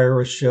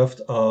require a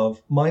shift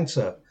of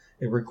mindset.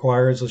 It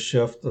requires a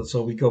shift.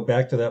 So we go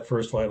back to that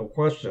first vital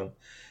question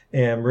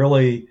and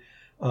really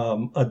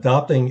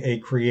adopting a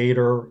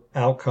creator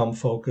outcome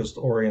focused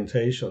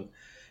orientation.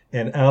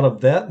 And out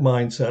of that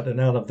mindset and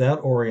out of that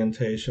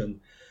orientation,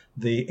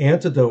 the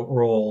antidote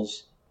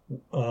roles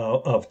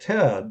of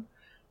TED,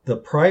 the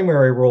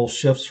primary role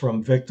shifts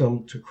from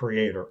victim to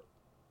creator.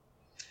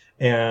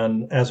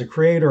 And as a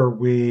creator,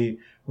 we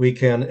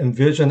can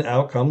envision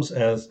outcomes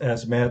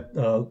as Matt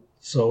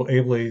so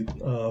ably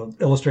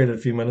illustrated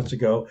a few minutes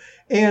ago,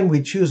 and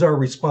we choose our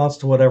response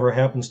to whatever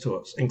happens to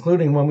us,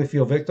 including when we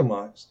feel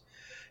victimized.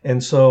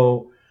 And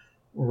so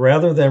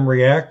rather than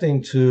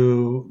reacting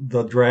to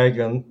the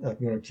dragon, I'm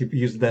going to keep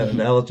using that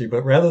analogy,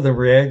 but rather than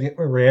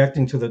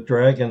reacting to the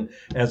dragon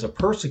as a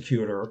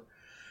persecutor,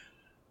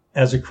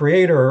 as a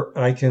creator,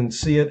 I can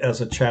see it as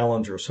a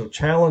challenger. So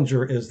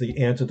challenger is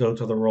the antidote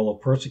to the role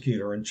of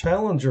persecutor. And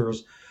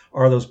challengers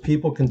are those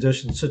people,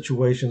 conditions,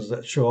 situations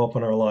that show up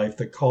in our life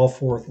that call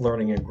forth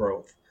learning and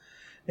growth.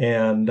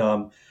 And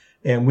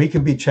we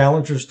can be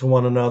challengers to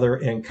one another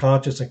in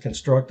conscious and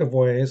constructive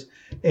ways.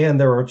 And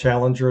there are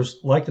challengers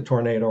like a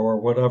tornado or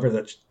whatever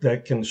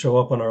that can show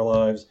up in our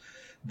lives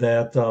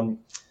that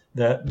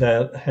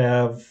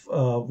have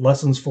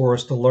lessons for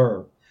us to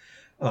learn.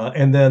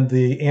 And then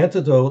the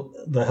antidote,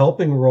 the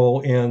helping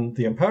role in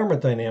the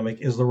empowerment dynamic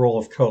is the role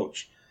of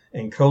coach.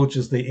 And coach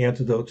is the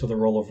antidote to the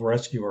role of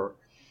rescuer.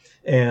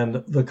 And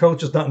the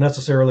coach is not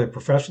necessarily a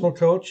professional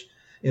coach.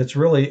 It's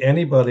really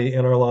anybody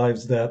in our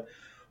lives that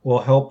will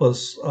help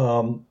us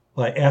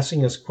by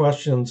asking us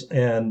questions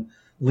and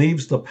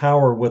leaves the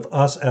power with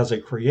us as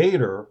a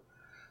creator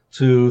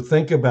to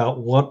think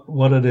about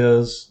what it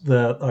is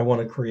that I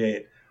want to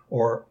create,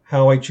 or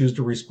how I choose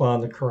to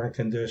respond to current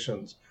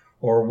conditions,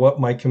 or what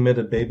my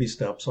committed baby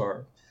steps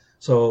are.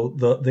 So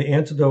the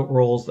antidote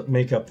roles that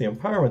make up the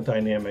empowerment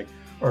dynamic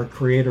are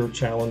creator,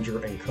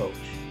 challenger, and coach.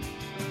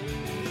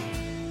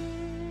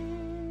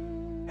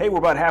 Hey, we're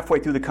about halfway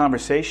through the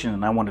conversation,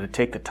 and I wanted to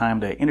take the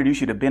time to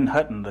introduce you to Ben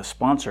Hutton, the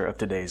sponsor of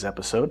today's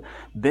episode.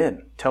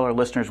 Ben, tell our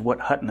listeners what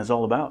Hutton is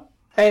all about.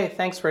 Hey,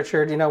 thanks,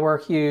 Richard. We're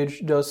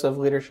huge Dose of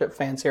Leadership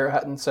fans here at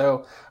Hutton,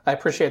 so I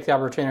appreciate the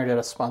opportunity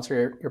to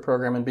sponsor your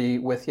program and be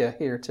with you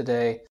here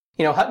today.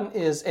 Hutton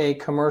is a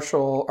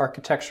commercial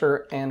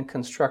architecture and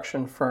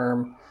construction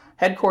firm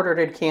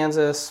headquartered in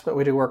Kansas, but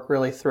we do work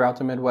really throughout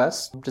the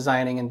Midwest,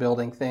 designing and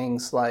building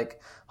things like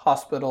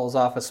hospitals,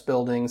 office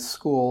buildings,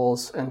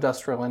 schools,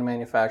 industrial and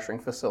manufacturing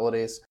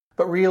facilities.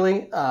 But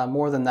really,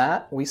 more than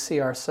that, we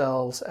see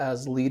ourselves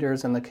as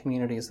leaders in the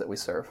communities that we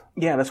serve.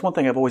 Yeah, that's one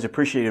thing I've always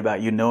appreciated about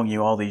you, knowing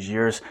you all these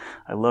years.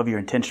 I love your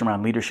intention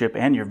around leadership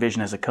and your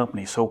vision as a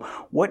company. So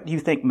what do you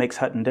think makes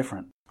Hutton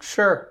different?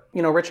 Sure.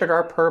 Richard,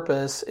 our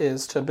purpose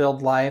is to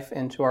build life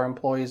into our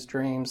employees'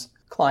 dreams,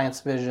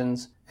 clients'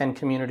 visions, and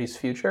community's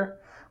future.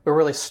 We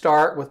really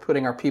start with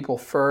putting our people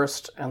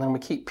first, and then we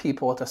keep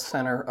people at the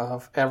center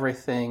of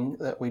everything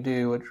that we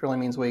do, which really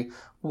means we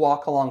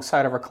walk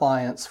alongside of our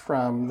clients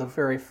from the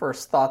very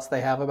first thoughts they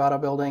have about a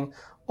building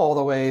all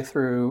the way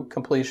through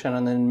completion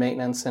and then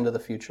maintenance into the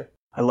future.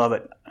 I love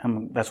it.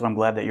 That's why I'm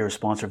glad that you're a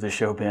sponsor of this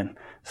show, Ben.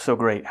 So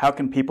great. How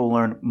can people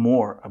learn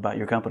more about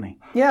your company?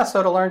 Yeah,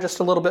 so to learn just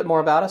a little bit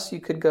more about us,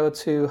 you could go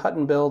to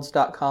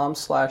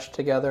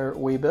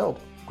huttonbuilds.com/togetherwebuild.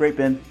 Great,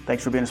 Ben.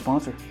 Thanks for being a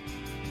sponsor.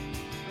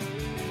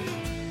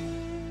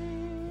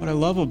 What I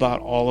love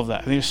about all of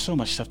that, there's so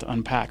much stuff to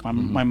unpack.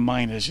 My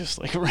mind is just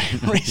like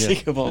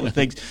racing of all the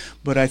things.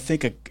 But I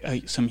think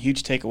some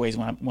huge takeaways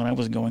when I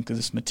was going through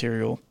this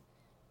material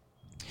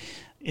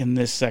in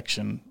this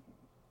section.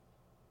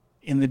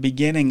 In the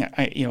beginning,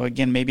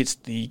 again, maybe it's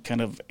the kind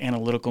of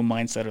analytical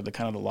mindset or the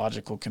kind of the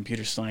logical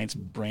computer science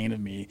brain of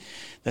me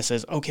that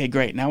says, okay,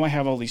 great, now I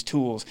have all these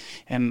tools,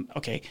 and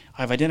okay,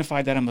 I've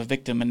identified that I'm a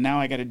victim, and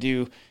now I got to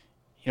do,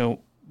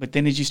 but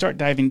then as you start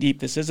diving deep,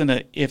 this isn't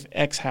a if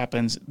X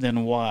happens,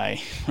 then Y,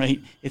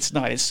 right? It's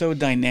not. It's so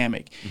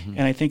dynamic. Mm-hmm.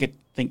 And I think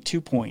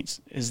 2 points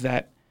is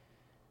that,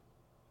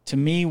 to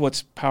me,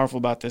 what's powerful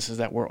about this is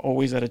that we're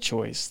always at a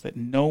choice, that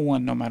no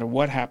one, no matter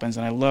what happens,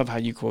 and I love how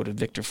you quoted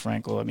Viktor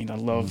Frankl. I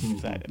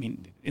love that.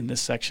 In this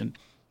section,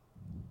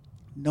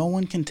 no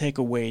one can take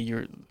away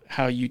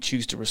how you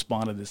choose to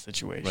respond to this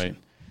situation. Right.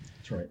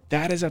 That's right.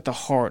 That is at the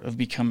heart of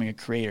becoming a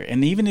creator.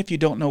 And even if you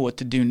don't know what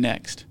to do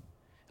next,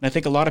 and I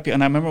think a lot of people,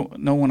 and I remember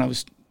when I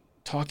was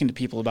talking to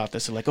people about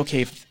this, they're like,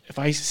 okay, if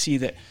I see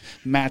that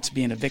Matt's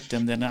being a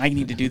victim, then I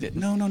need to do that.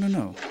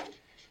 No.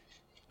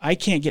 I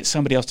can't get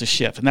somebody else to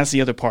shift. And that's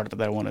the other part of it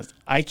that I want to,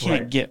 I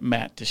can't get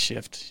Matt to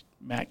shift.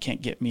 Matt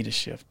can't get me to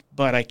shift.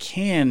 But I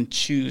can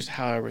choose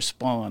how I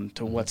respond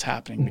to what's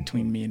happening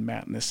between me and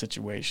Matt in this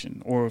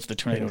situation, or if the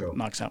tornado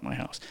knocks out my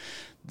house.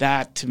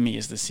 That, to me,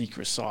 is the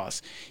secret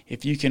sauce.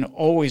 If you can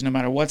always, no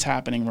matter what's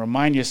happening,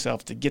 remind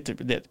yourself that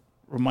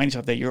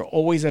you're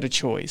always at a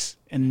choice,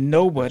 and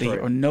nobody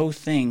or no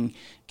thing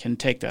can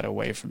take that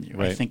away from you.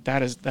 Right. I think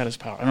that is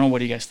power. I don't know, what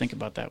do you guys think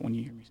about that when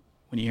you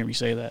hear me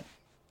say that?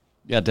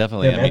 Yeah,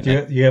 definitely. Yeah, Matt,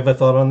 do you have a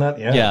thought on that?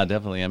 Yeah,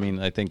 definitely.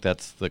 I think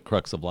that's the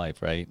crux of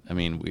life, right?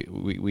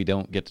 We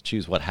don't get to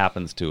choose what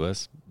happens to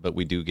us, but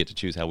we do get to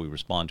choose how we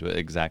respond to it,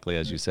 exactly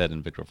as you said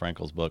in Viktor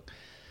Frankl's book.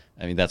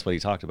 That's what he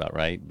talked about,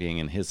 right? Being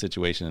in his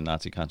situation in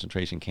Nazi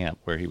concentration camp,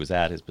 where he was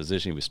at, his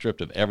position, he was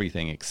stripped of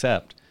everything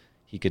except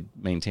he could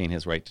maintain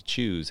his right to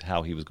choose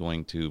how he was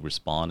going to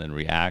respond and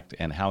react,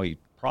 and how he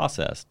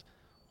processed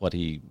what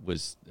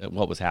was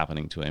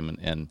happening to him.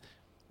 And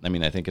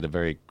I think at a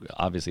very,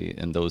 obviously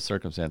in those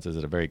circumstances,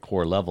 at a very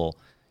core level,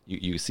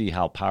 you see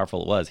how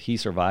powerful it was. He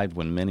survived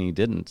when many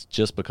didn't,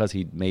 just because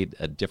he made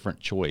a different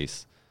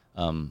choice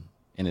in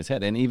his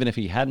head. And even if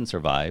he hadn't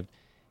survived,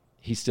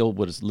 he still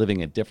was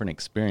living a different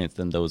experience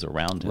than those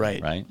around him.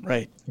 Right.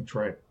 That's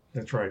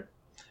right.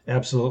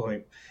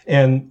 Absolutely.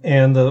 And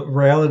the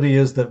reality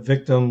is that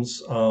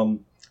victims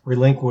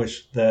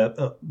relinquish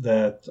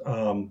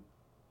that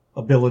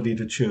ability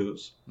to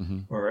choose,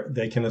 or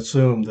they can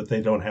assume that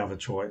they don't have a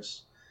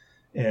choice.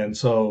 And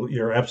so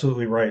you're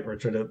absolutely right,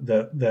 Richard,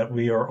 that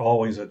we are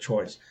always at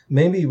choice.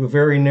 Maybe a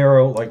very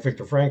narrow, like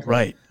Viktor Frankl,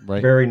 right.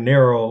 very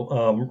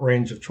narrow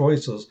range of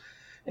choices.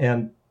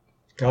 And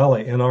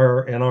golly, in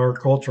our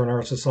culture, in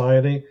our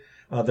society,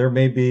 there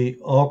may be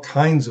all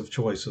kinds of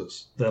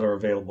choices that are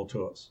available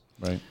to us.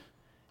 Right.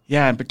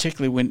 Yeah, and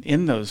particularly when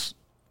in those,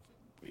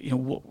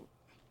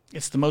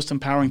 it's the most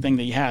empowering thing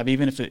that you have.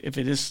 Even if it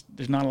is,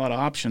 there's not a lot of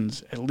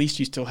options, at least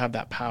you still have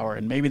that power,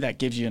 and maybe that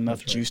gives you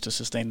enough juice to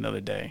sustain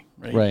another day.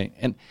 Right.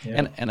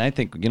 And I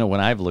think, when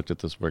I've looked at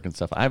this work and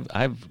stuff,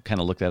 I've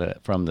kind of looked at it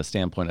from the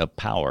standpoint of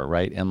power,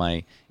 right? Am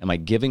I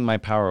giving my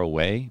power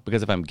away?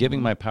 Because if I'm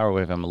giving my power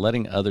away, if I'm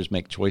letting others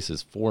make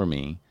choices for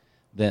me,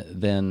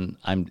 then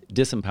I'm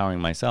disempowering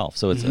myself.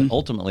 So it's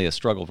ultimately a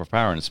struggle for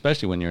power, and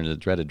especially when you're in the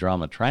dreaded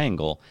drama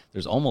triangle,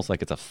 there's almost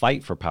like it's a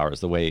fight for power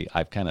is the way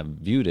I've kind of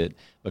viewed it,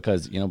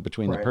 because,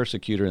 between the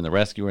persecutor and the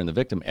rescuer and the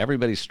victim,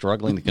 everybody's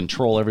struggling to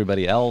control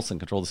everybody else and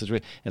control the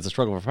situation. It's a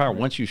struggle for power.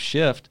 Once you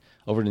shift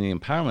over to the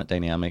empowerment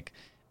dynamic,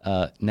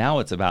 now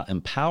it's about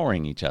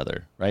empowering each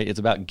other, right? It's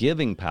about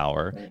giving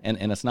power, and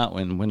it's not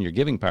when you're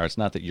giving power, it's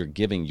not that you're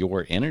giving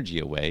your energy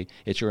away,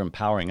 it's you're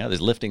empowering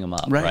others, lifting them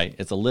up, right?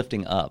 It's a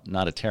lifting up,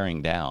 not a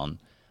tearing down.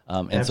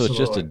 And so it's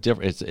just a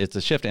different, it's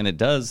a shift, and it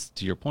does,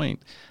 to your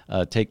point,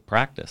 take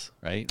practice,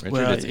 right, Richard?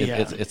 Well,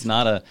 it's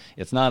not a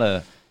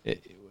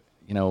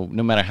no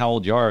matter how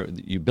old you are,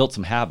 you built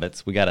some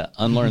habits. We got to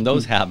unlearn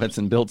those habits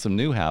and build some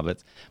new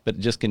habits, but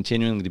just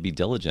continuing to be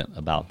diligent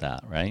about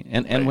that, right?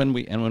 And when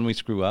we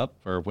screw up,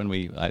 or when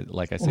we,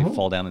 like I say,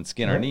 fall down and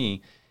skin our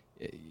knee,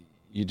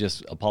 you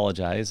just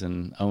apologize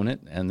and own it,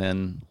 and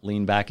then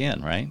lean back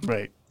in, right?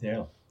 Right.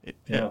 Yeah.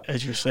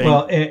 As you're saying.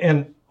 Well,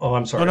 and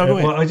I'm sorry. No, go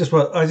ahead.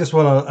 Well, I just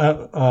want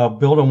to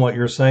build on what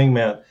you're saying,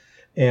 Matt.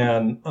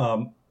 And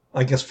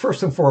I guess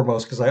first and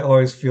foremost, because I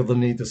always feel the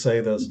need to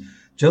say this,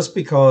 just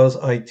because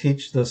I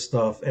teach this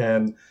stuff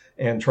and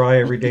try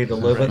every day to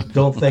live it,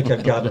 don't think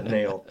I've got it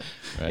nailed.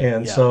 Right.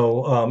 And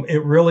so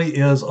it really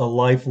is a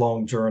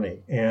lifelong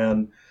journey.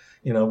 And,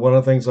 one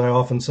of the things I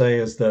often say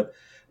is that,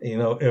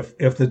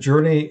 if the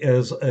journey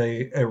is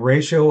a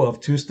ratio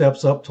of 2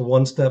 steps up to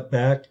 1 step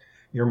back,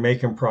 you're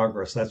making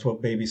progress. That's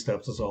what baby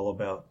steps is all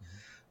about.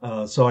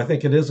 So I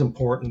think it is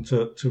important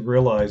to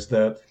realize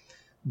that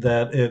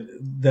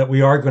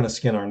we are going to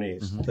skin our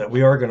knees, that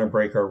we are going to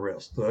break our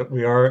wrist, that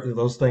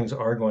those things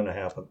are going to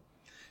happen,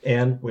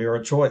 and we are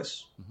a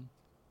choice.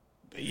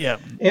 Yeah.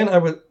 And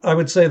I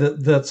would say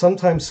that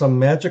sometimes some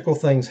magical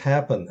things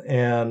happen,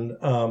 and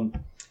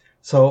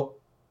so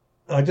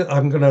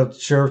I'm going to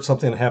share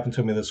something that happened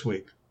to me this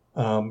week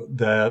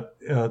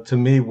that to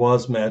me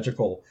was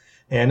magical,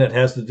 and it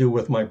has to do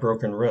with my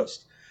broken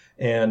wrist.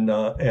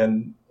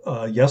 And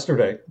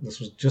yesterday,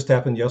 just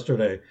happened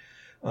yesterday.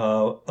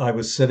 I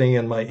was sitting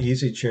in my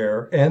easy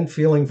chair and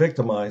feeling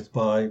victimized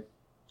by,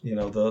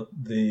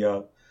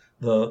 the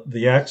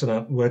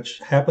accident, which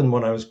happened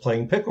when I was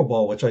playing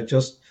pickleball, which I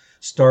just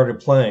started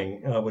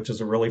playing, which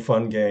is a really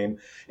fun game.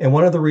 And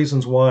one of the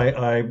reasons why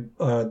I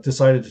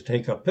decided to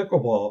take up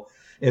pickleball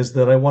is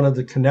that I wanted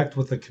to connect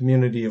with a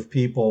community of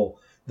people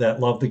that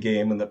love the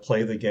game and that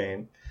play the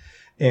game.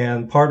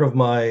 And part of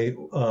my,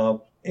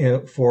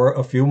 for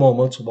a few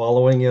moments,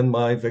 wallowing in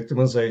my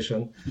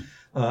victimization,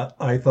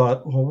 I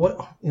thought,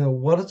 well,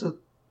 what is it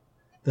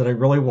that I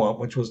really want,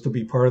 which was to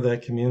be part of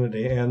that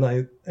community.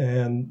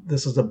 And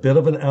this is a bit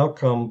of an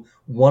outcome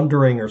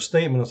wondering or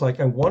statement. It's like,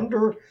 I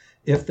wonder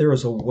if there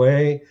is a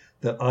way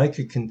that I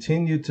could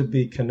continue to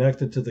be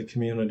connected to the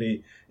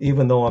community,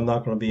 even though I'm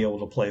not going to be able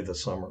to play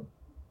this summer.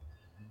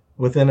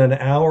 Within an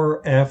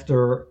hour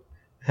after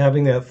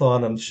having that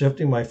thought, I'm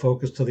shifting my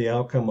focus to the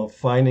outcome of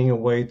finding a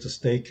way to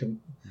stay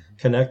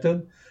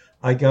connected.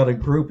 I got a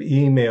group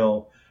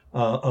email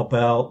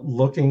about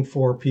looking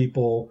for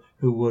people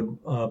who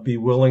would be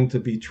willing to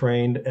be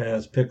trained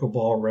as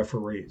pickleball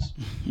referees.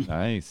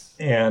 Nice.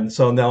 And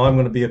so now I'm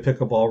going to be a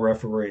pickleball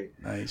referee.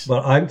 Nice.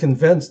 But I'm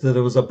convinced that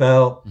it was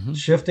about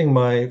shifting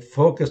my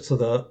focus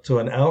to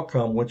an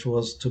outcome, which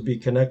was to be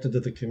connected to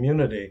the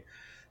community,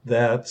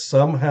 that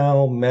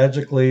somehow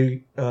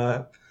magically,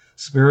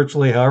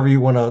 spiritually, however you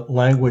want to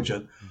language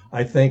it,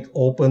 I think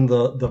opened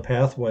the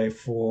pathway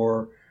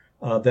for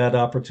that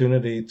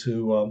opportunity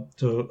to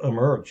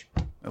emerge.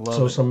 I love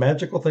so it. Some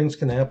magical things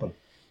can happen.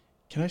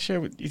 Can I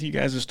share with you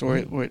guys a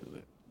story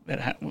that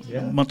happened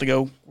a month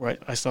ago where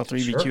I saw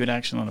 3VQ in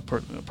action on a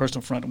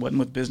personal front? It wasn't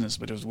with business,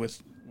 but it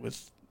was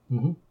with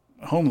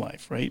home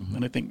life, right?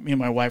 And I think me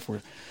and my wife,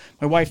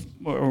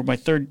 my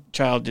third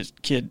child, just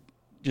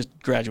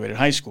graduated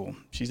high school.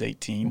 She's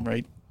 18,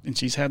 right? And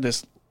she's had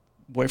this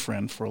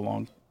boyfriend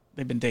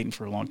they've been dating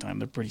for a long time.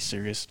 They're pretty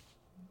serious.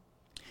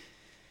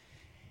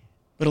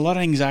 But a lot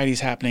of anxiety is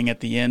happening at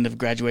the end of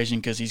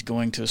graduation because he's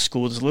going to a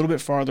school that's a little bit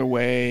farther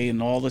away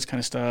and all this kind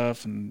of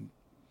stuff. And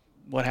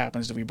what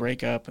happens? Do we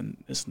break up and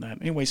this and that?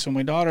 Anyway, so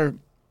my daughter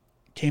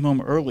came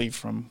home early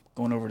from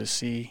going over to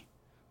see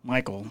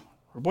Michael,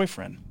 her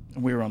boyfriend.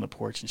 And we were on the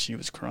porch and she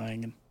was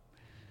crying.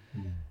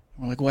 And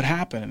we're like, what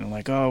happened? And I'm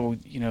like,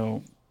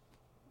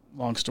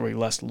 long story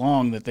less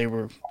long, that they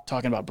were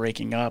talking about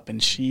breaking up.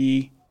 And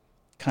she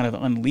kind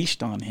of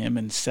unleashed on him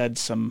and said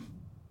some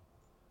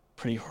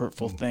pretty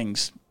hurtful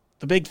things.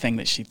 The big thing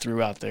that she threw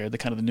out there, the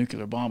kind of the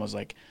nuclear bomb, was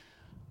like,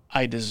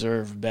 I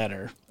deserve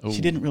better. She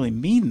didn't really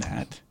mean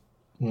that.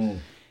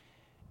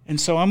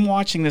 And so I'm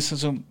watching this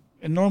and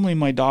normally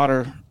my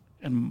daughter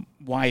and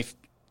wife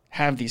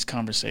have these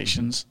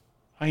conversations.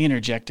 I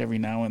interject every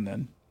now and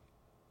then.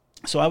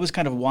 So I was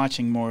kind of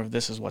watching more of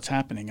this as what's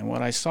happening. And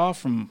what I saw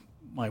from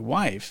my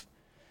wife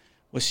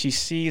was she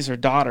sees her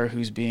daughter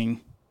who's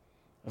being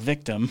a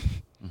victim.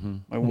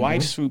 My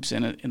wife swoops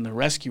in the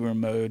rescuer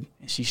mode,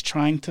 and she's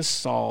trying to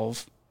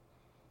solve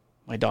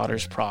my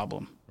daughter's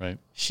problem. Right.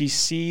 She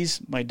sees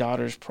my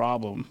daughter's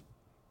problem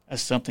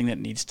as something that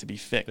needs to be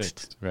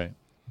fixed. Right.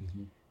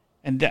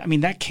 And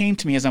that came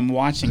to me as I'm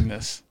watching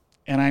this,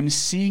 and I'm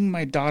seeing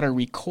my daughter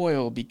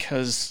recoil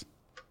because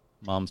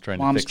Mom's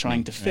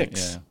trying to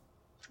fix.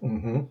 Yeah.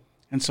 Mm-hmm.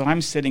 And so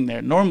I'm sitting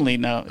there. Normally,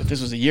 now, if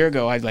this was a year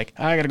ago, I'd like,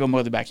 I got to go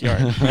mow the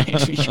backyard,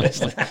 right? Because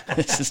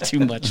this is too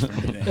much for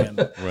me to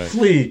handle. Right.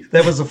 Flee.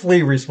 That was a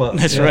flee response.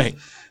 That's yes.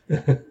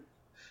 right.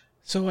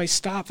 So I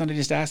stopped and I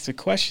just asked a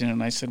question,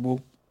 and I said,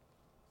 well,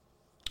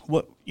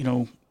 what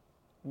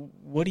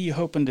are you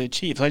hoping to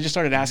achieve? So I just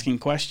started asking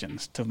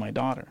questions to my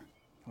daughter.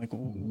 Like,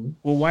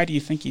 well, why do you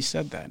think you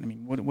said that? I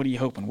mean, what are you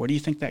hoping? Where do you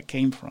think that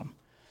came from?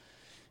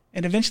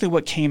 And eventually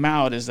what came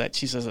out is that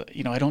she says,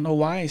 I don't know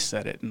why I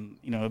said it. And,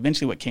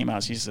 eventually what came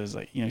out, she says,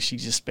 she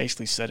just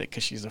basically said it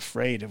because she's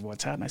afraid of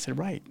what's happening. I said,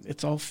 right,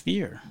 it's all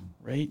fear,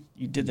 right?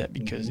 You did that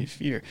because of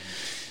fear.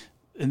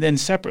 And then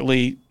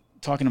separately,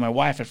 talking to my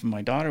wife after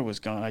my daughter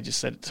was gone, I just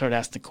started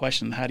asking the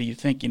question, how do you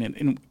think?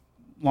 And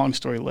long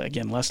story,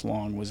 again, less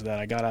long, was that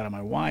I got out of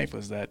my wife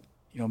was that,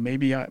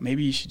 maybe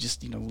you should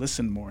just,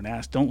 listen more and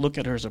ask. Don't look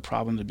at her as a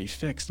problem to be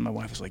fixed. And my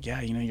wife was like, yeah,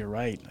 you're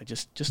right. I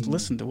just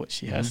listen to what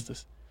she has to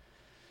say.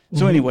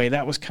 So anyway,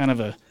 that was kind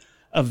of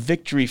a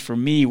victory for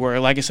me where,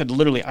 like I said,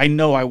 literally, I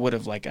know I would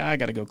have I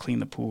got to go clean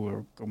the pool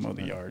or go mow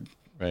the yard.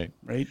 Right.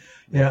 Right.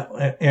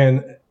 Yeah.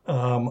 And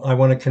I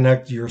want to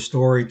connect your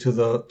story to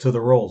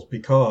the roles,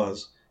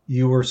 because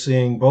you were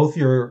seeing both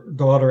your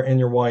daughter and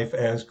your wife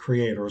as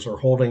creators, or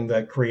holding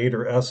that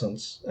creator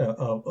essence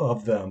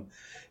of them.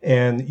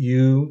 And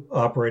you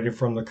operated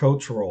from the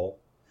coach role.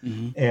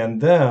 Mm-hmm. And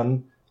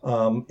then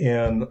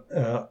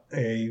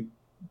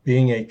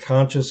being a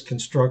conscious,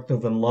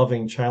 constructive, and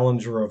loving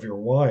challenger of your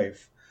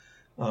wife,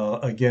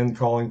 again,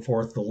 calling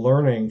forth the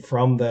learning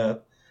from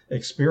that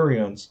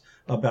experience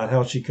about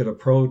how she could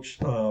approach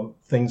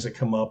things that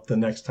come up the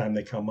next time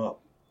they come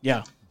up.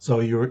 Yeah. So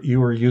you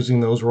were using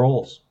those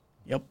roles.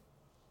 Yep.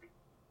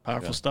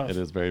 Powerful stuff. It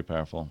is very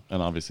powerful.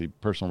 And obviously,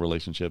 personal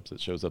relationships,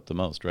 it shows up the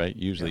most, right?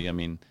 Usually,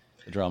 Yeah.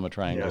 The drama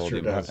triangle. Yeah,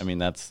 sure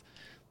does.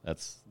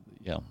 That's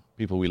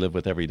people we live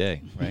with every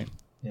day, right?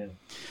 Yeah.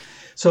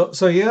 So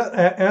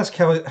ask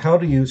how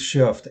do you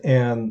shift,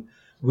 and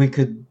we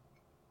could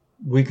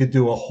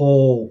do a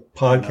whole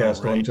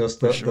podcast on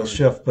just the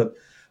shift, but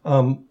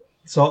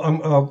so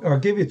I'll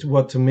give you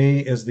what to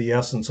me is the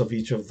essence of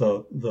each of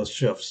the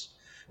shifts,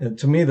 and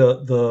to me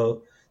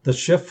the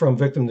shift from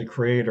victim to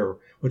creator,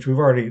 which we've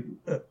already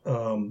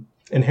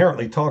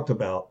inherently talked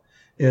about,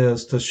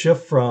 is to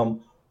shift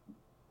from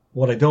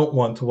what I don't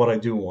want to what I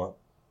do want,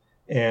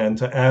 and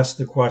to ask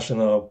the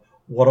question of,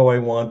 what do I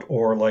want?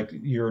 Or like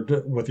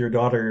with your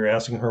daughter, you're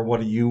asking her, what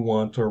do you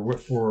want?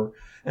 Or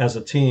as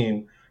a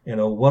team,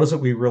 what is it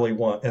we really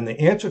want? And the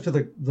answer to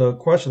the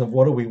question of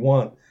what do we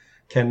want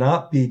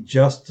cannot be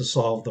just to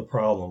solve the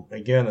problem.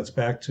 Again, it's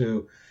back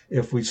to,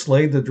 if we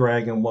slayed the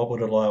dragon, what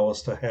would it allow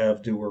us to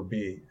have, do, or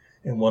be?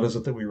 And what is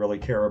it that we really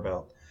care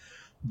about?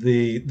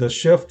 The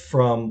shift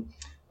from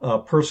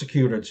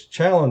persecutor to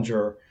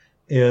challenger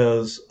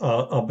is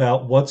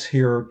about what's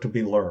here to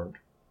be learned.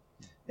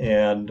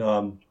 And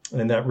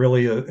that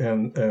really,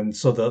 and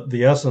so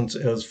the essence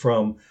is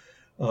from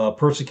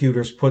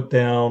persecutors put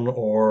down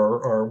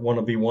or want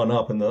to be one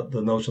up, and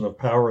the notion of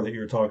power that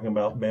you're talking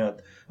about,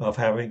 Matt, of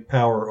having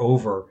power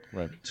over,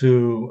 right,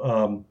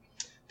 to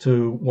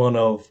one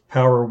of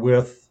power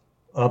with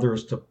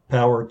others, to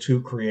power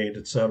to create,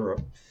 etc.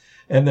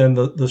 And then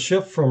the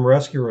shift from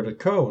rescuer to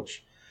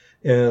coach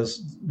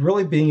is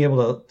really being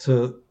able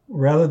to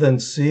rather than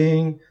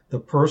seeing the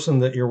person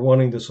that you're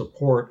wanting to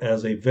support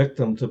as a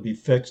victim to be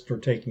fixed or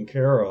taken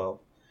care of,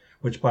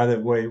 which, by the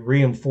way,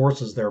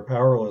 reinforces their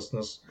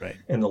powerlessness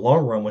in the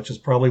long run, which is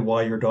probably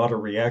why your daughter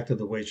reacted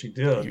the way she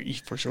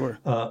did. For sure.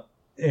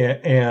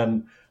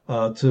 And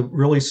to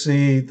really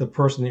see the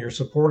person that you're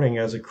supporting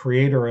as a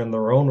creator in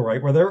their own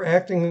right, whether they're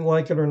acting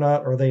like it or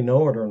not, or they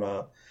know it or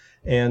not,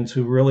 and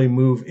to really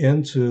move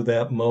into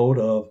that mode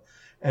of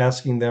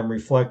asking them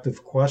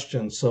reflective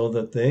questions so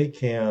that they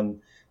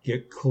can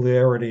get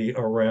clarity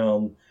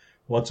around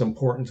what's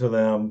important to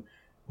them,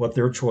 what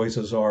their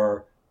choices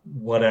are,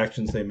 what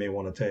actions they may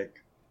want to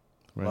take.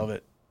 Right. Love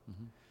it.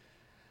 Mm-hmm.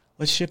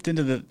 Let's shift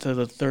into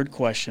the third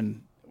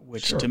question,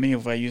 which to me,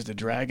 if I use the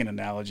dragon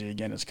analogy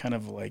again, it's kind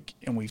of like,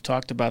 and we've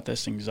talked about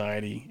this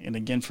anxiety. And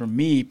again, for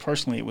me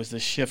personally, it was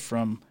this shift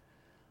from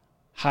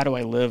how do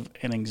I live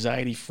an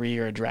anxiety-free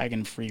or a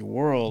dragon-free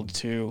world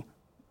to,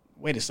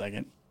 wait a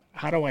second,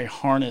 how do I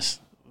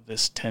harness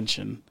this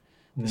tension,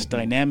 this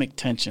dynamic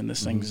tension,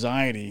 this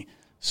anxiety,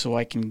 so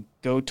I can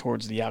go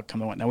towards the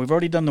outcome I want? Now, we've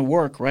already done the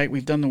work, right?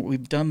 We've done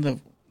the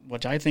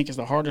which I think is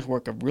the hardest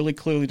work of really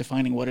clearly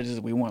defining what it is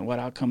that we want, what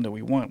outcome do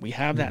we want. We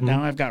have that.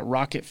 Now I've got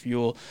rocket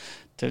fuel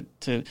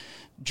to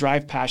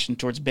drive passion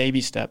towards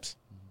baby steps.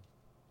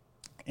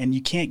 And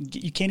you can't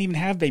even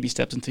have baby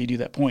steps until you do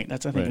that point. I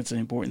think that's an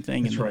important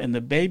thing. And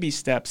the baby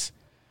steps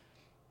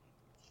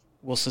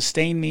will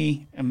sustain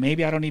me, and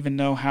maybe I don't even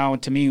know how.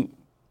 To me,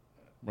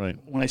 when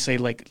I say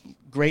like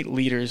great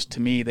leaders,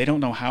 to me, they don't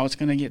know how it's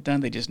going to get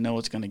done. They just know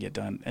it's going to get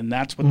done. And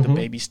that's what the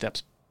baby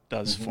steps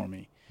does for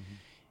me.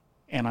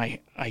 And I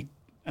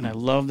And I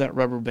love that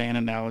rubber band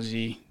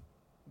analogy,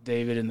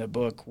 David, in the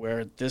book,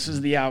 where this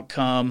is the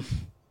outcome.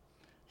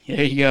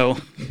 There you go.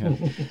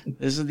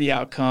 This is the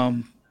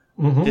outcome.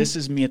 Mm-hmm. This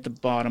is me at the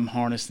bottom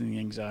harnessing the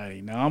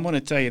anxiety. Now, I'm going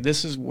to tell you,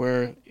 this is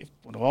where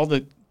with all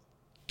the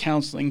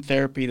counseling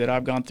therapy that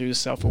I've gone through,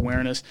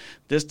 self-awareness,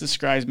 this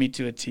describes me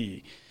to a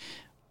T.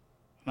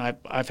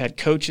 I've had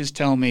coaches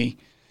tell me,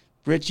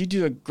 Rich, you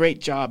do a great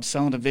job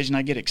selling a vision.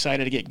 I get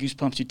excited. I get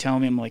goosebumps. You tell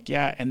me. I'm like,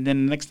 yeah. And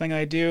then the next thing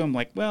I do, I'm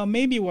like, well,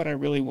 maybe what I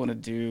really want to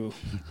do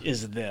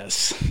is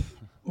this.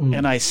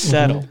 And I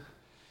settle.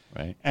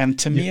 Right. And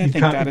to me, I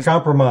think that is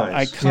compromise.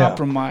 I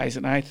compromise,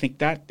 and I think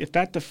that if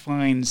that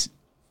defines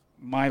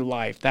my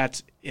life,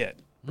 that's it,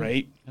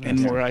 right?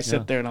 And where I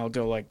sit there and I'll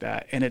go like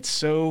that, and it's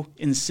so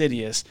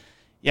insidious.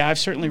 Yeah, I've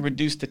certainly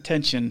reduced the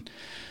tension,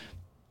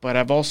 but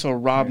I've also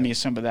robbed me of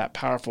some of that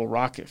powerful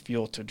rocket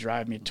fuel to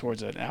drive me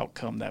towards an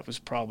outcome that was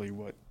probably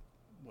what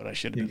I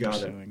should have been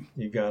pursuing.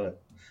 You got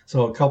it.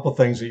 So a couple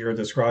things that you're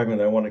describing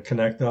that I want to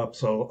connect up.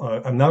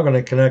 So I'm now going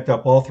to connect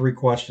up all three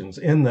questions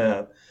in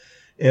that.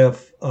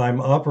 If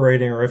I'm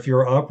operating, or if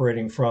you're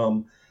operating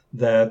from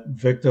that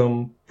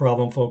victim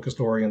problem-focused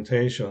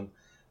orientation,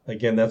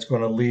 again, that's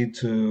going to lead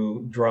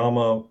to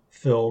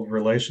drama-filled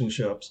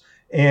relationships.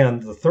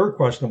 And the third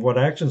question of what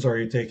actions are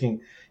you taking,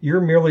 you're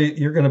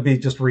going to be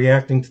just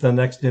reacting to the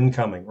next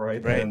incoming,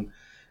 right? And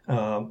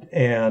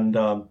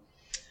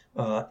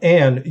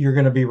you're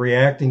going to be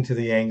reacting to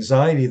the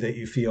anxiety that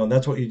you feel. And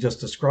that's what you just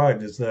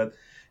described, is that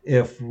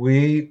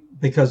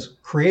because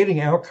creating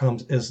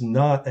outcomes is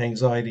not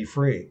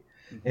anxiety-free.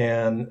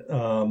 And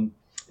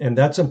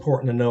that's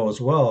important to know as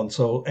well. And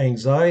so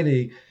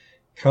anxiety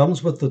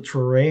comes with the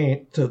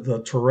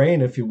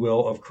terrain, if you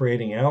will, of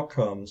creating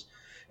outcomes.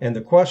 And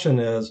the question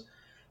is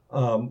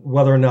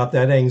whether or not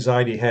that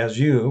anxiety has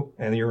you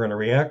and you're going to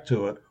react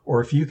to it, or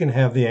if you can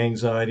have the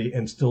anxiety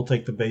and still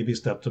take the baby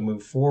step to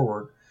move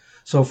forward.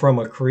 So from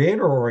a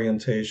creator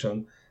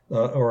orientation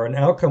or an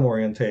outcome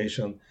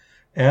orientation,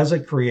 as a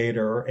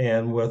creator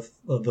and with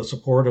the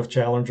support of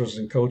challengers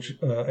and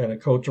a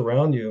coach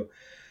around you,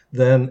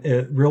 then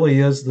it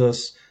really is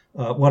this.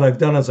 What I've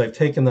done is I've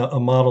taken a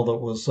model that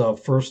was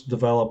first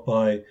developed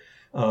by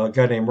a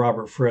guy named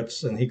Robert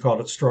Fritz, and he called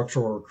it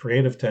structural or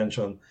creative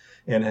tension,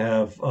 and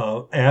have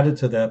added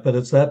to that. But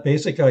it's that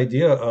basic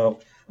idea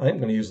of, I'm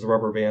going to use the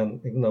rubber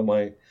band, even though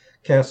my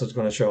cast is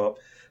going to show up,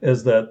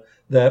 is that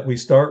we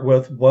start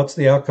with what's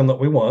the outcome that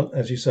we want,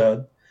 as you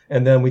said,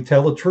 and then we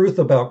tell the truth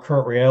about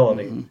current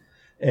reality.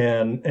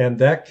 Mm-hmm. And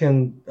that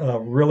can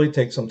really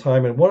take some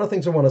time. And one of the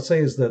things I want to say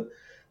is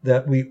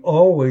that we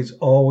always,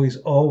 always,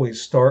 always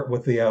start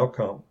with the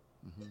outcome,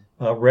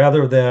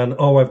 rather than,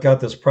 I've got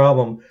this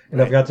problem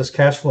and I've got this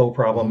cash flow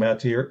problem, Matt,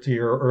 to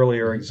your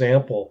earlier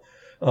example.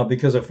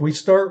 Because if we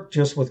start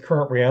just with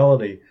current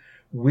reality,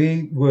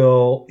 we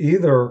will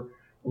either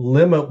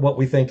limit what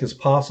we think is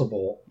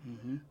possible,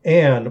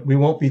 and we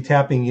won't be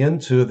tapping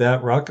into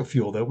that rocket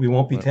fuel, that we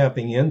won't be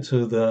tapping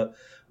into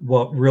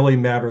what really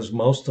matters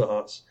most to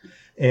us.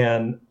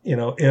 And,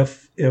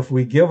 if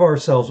we give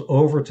ourselves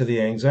over to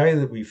the anxiety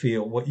that we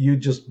feel, what you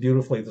just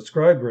beautifully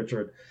described,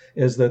 Richard,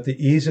 is that the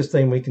easiest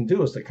thing we can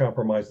do is to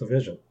compromise the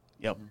vision.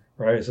 Yep.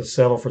 Right? Is to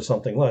settle for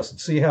something less. And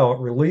see how it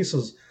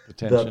releases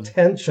the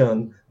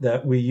tension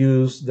that we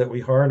use, that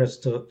we harness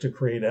to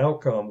create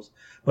outcomes,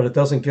 but it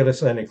doesn't get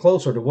us any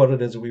closer to what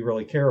it is that we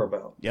really care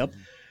about. Yep.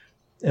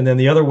 And then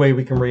the other way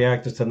we can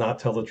react is to not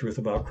tell the truth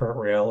about current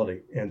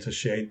reality and to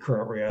shade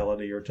current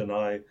reality or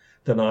deny,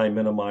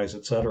 minimize,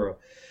 etc.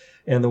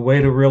 And the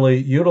way to really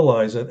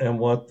utilize it, and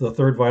what the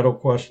third vital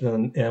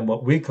question and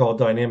what we call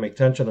dynamic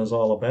tension is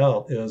all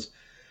about, is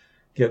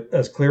get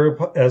as clear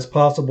as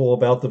possible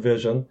about the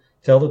vision,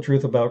 tell the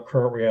truth about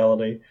current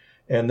reality,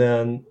 and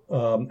then,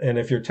 and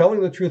if you're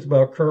telling the truth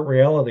about current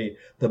reality,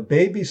 the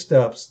baby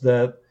steps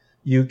that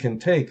you can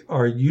take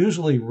are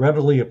usually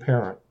readily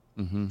apparent.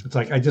 Mm-hmm. It's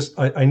like,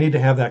 I need to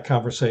have that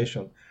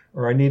conversation,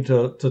 or I need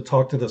to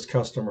talk to this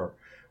customer,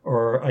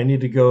 or I need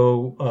to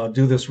go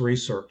do this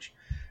research.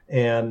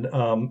 And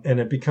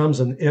it becomes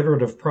an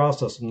iterative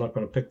process. I'm not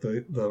going to pick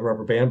the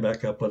rubber band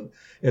back up, but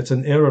it's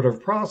an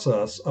iterative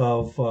process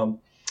of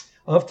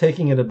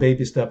taking it a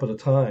baby step at a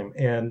time.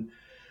 And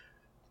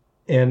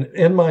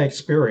in my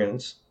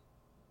experience,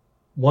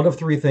 one of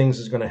three things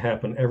is going to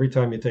happen every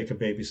time you take a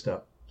baby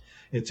step.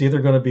 It's either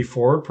going to be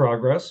forward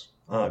progress.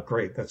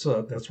 Great. That's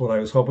what I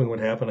was hoping would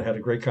happen. I had a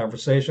great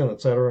conversation,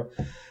 etc.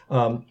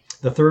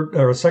 The third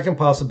or second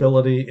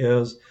possibility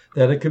is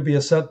that it could be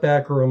a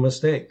setback or a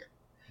mistake.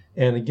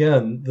 And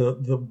again,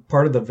 the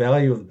part of the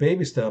value of the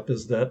baby step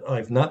is that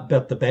I've not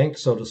bet the bank,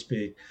 so to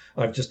speak.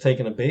 I've just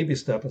taken a baby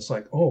step. It's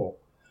like,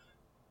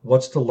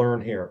 what's to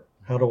learn here?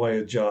 How do I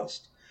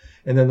adjust?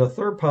 And then the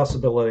third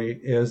possibility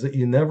is that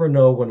you never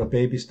know when a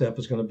baby step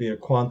is going to be a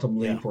quantum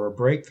leap or a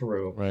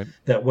breakthrough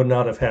that would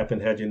not have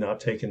happened had you not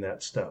taken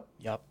that step.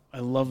 Yep. I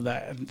love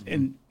that.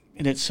 And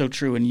it's so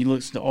true. And you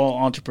listen to all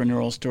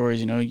entrepreneurial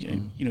stories,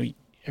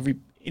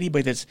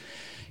 anybody that's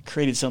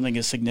created something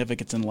of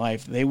significance in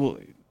life,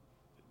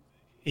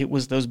 it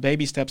was those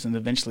baby steps and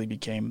eventually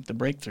became the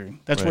breakthrough.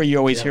 That's where you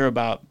always hear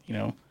about,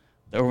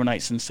 the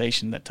overnight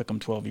sensation that took them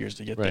 12 years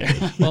to get Right.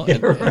 there. Well,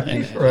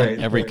 Right.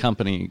 every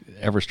company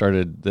ever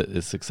started that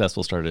is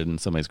successful started in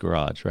somebody's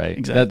garage, right?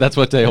 Exactly. That's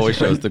what they always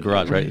show is the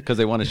garage, right? Because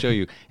they want to show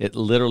you it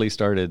literally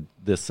started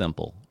this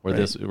simple or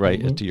this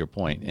right to your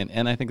point.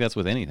 And I think that's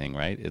with anything,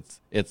 right?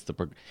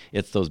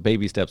 It's those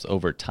baby steps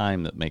over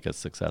time that make us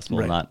successful,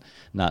 Right.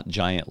 not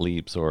giant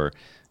leaps or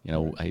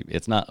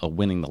it's not a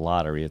winning the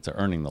lottery, it's a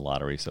earning the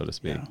lottery, so to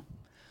speak.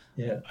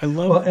 Yeah. I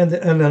love. Well, and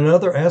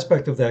another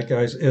aspect of that,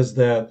 guys, is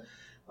that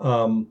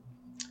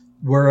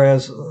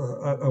whereas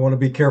I want to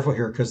be careful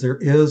here because there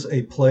is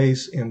a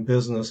place in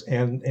business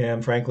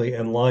and frankly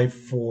in life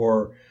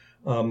for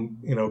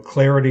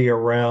clarity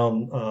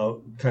around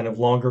kind of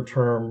longer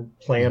term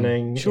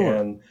planning Sure.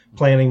 and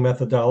planning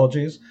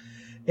methodologies,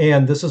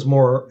 and this is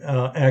more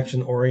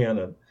action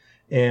oriented.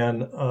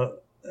 And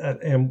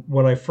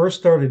when I first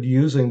started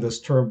using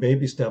this term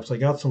baby steps, I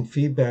got some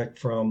feedback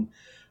from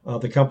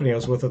the company I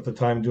was with at the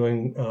time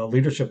doing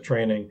leadership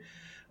training,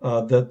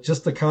 that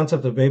just the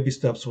concept of baby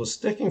steps was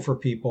sticking for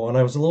people, and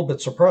I was a little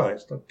bit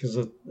surprised because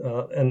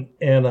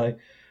I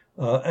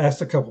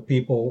asked a couple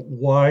people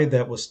why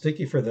that was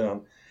sticky for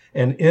them.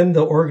 And in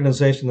the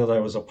organization that I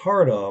was a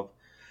part of,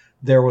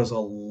 there was a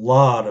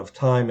lot of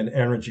time and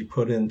energy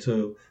put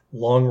into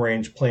long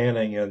range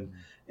planning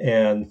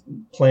and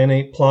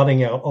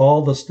plotting out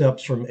all the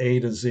steps from A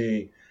to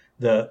Z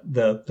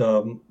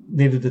that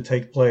needed to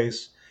take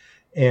place.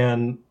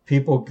 And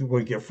people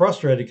would get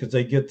frustrated because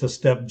they get to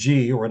step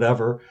G or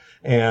whatever,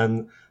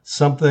 and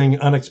something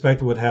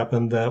unexpected would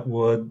happen that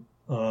would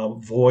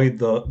void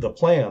the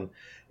plan.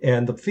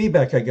 And the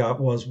feedback I got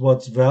was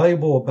what's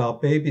valuable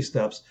about baby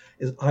steps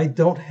is I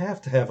don't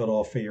have to have it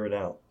all figured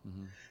out.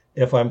 Mm-hmm.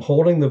 If I'm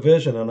holding the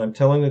vision and I'm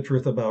telling the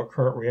truth about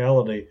current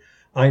reality,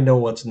 I know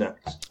what's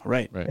next.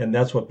 Right. And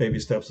that's what baby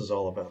steps is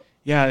all about.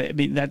 Yeah, I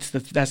mean that's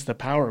the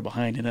power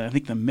behind it. I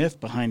think the myth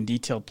behind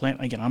detailed plan.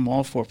 Again, I'm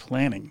all for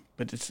planning,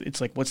 but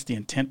it's like, what's the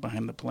intent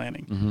behind the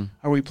planning? Mm-hmm.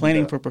 Are we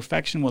planning for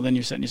perfection? Well, then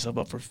you're setting yourself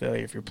up for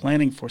failure. If you're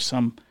planning for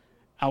some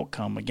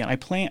outcome, again,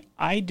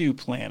 I do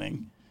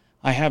planning.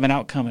 I have an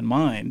outcome in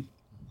mind.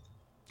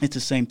 It's the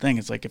same thing.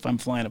 It's like if I'm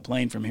flying a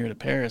plane from here to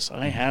Paris,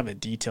 I have a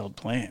detailed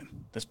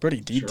plan that's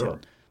pretty detailed, Sure.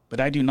 but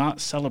I do not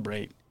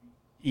celebrate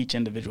each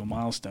individual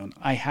milestone.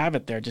 I have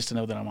it there just to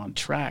know that I'm on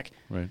track.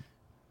 Right.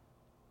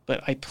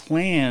 But I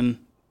plan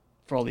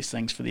for all these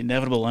things, for the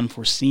inevitable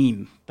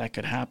unforeseen that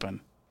could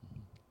happen.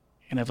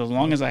 And as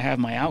long as I have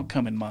my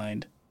outcome in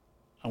mind,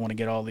 I want to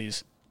get all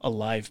these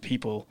alive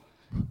people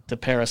to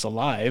Paris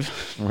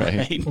alive,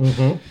 Right.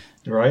 Mm-hmm.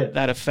 Right.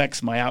 That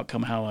affects my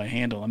outcome, how I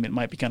handle. I mean, it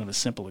might be kind of a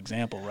simple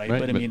example, right? Right.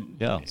 But I mean,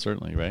 yeah,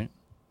 certainly, right.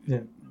 Yeah.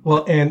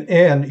 Well, and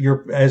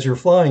as you're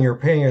flying, you're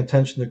paying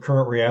attention to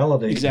current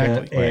reality.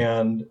 Exactly.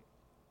 And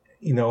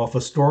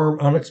if a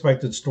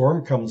unexpected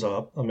storm comes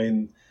up, I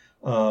mean,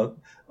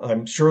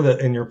 I'm sure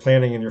that in your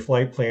planning, in your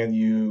flight plan,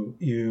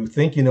 you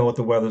think you know what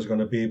the weather's going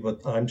to be,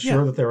 but I'm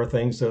sure that there are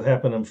things that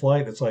happen in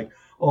flight. It's like,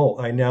 oh,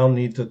 I now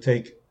need to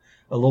take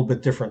a little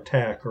bit different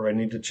tack, or I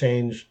need to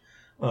change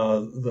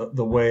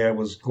the way I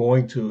was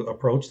going to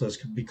approach this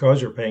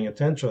because you're paying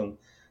attention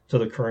to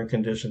the current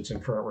conditions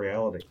and current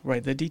reality.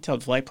 right. The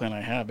detailed flight plan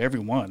I have, every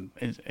one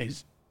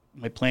is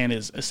my plan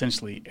is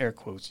essentially, air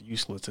quotes,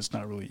 useless. It's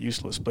not really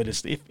useless, but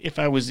it's if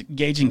I was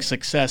gauging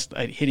success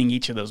at hitting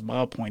each of those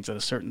mile points at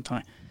a certain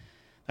time,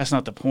 that's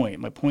not the point.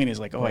 My point is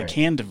like, I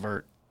can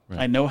divert.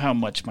 Right. I know how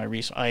much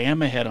I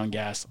am ahead on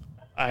gas.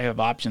 I have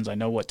options. I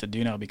know what to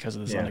do now because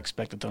of this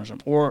unexpected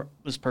thunderstorm. Or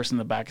this person in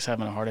the back is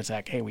having a heart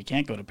attack. Hey, we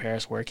can't go to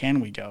Paris. Where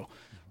can we go?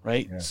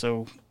 Right? Yeah.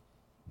 So,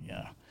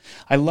 yeah.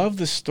 I love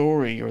the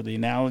story or the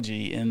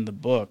analogy in the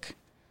book,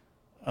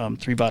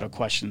 3 Vital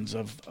Questions,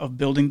 of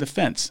building the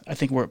fence. I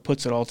think where it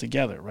puts it all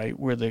together, right?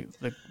 Where the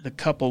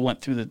couple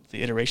went through the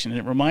iteration. And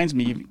it reminds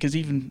me, because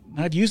even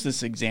I've used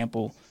this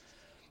example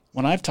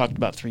when I've talked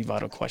about 3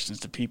 Vital Questions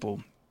to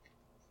people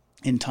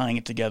in tying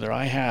it together.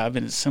 I have,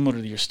 and it's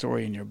similar to your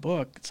story in your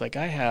book, it's like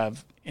I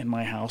have in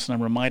my house, and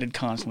I'm reminded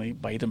constantly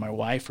by either my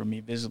wife or me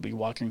visibly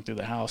walking through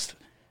the house,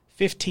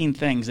 15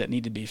 things that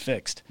need to be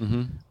fixed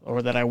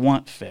or that I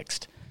want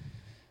fixed.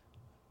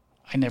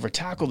 I never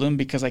tackle them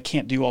because I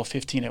can't do all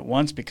 15 at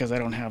once because I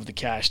don't have the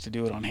cash to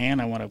do it on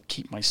hand. I want to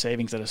keep my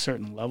savings at a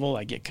certain level.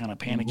 I get kind of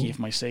panicky if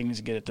my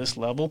savings get at this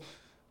level.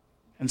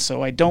 And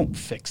so I don't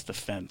fix the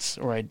fence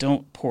or I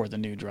don't pour the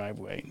new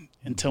driveway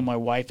until my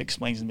wife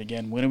explains to me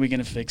again, when are we going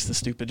to fix the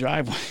stupid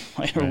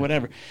driveway or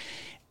whatever.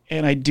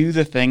 And I do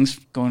the things,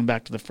 going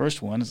back to the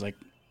first one, is like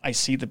I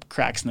see the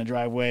cracks in the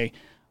driveway.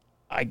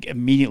 I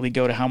immediately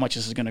go to how much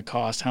this is going to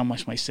cost, how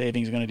much my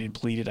savings are going to be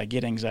depleted. I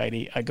get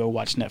anxiety. I go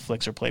watch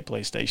Netflix or play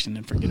PlayStation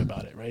and forget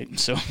about it, right?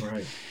 So,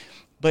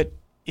 but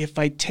if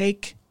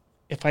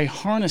I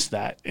harness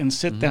that and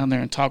sit down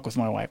there and talk with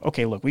my wife,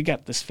 okay, look, we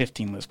got this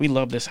 15 list. We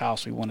love this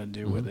house. We want to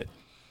do with it.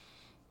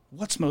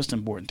 What's most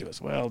important to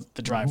us? Well,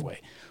 the driveway.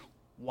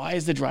 Why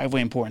is the driveway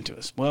important to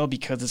us? Well,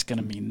 because it's going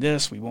to mean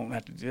this. We won't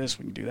have to do this.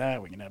 We can do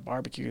that. We can have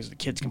barbecues. The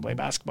kids can play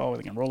basketball.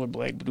 They can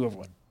rollerblade. Do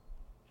everything.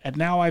 And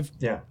now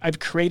I've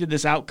created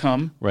this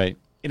outcome. Right.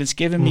 It has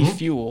given me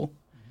fuel.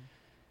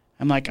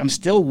 I'm like, I'm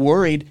still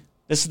worried.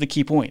 This is the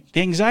key point.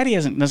 The anxiety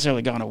hasn't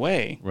necessarily gone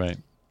away. Right.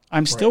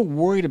 I'm still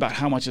worried about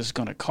how much it's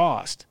going to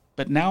cost.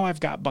 But now I've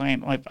got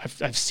buy-in.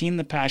 I've seen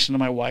the passion of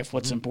my wife,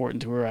 what's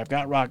important to her. I've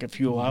got rocket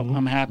fuel.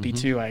 I'm happy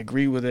too. I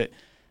agree with it.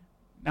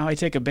 Now I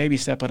take a baby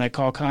step and I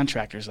call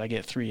contractors. I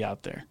get 3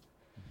 out there.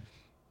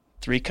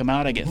 3 come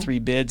out. I get 3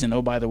 bids. And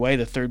oh, by the way,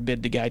 the 3rd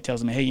bid, the guy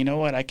tells me, hey, you know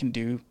what? I can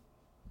do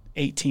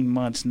 18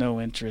 months,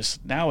 no interest.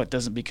 Now it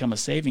doesn't become a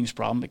savings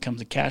problem. It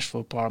becomes a cash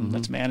flow problem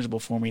that's manageable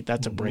for me.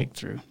 That's a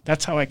breakthrough.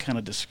 That's how I kind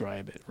of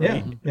describe it.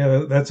 Right?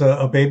 Yeah. That's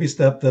a baby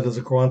step that is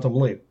a quantum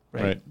leap.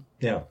 Right.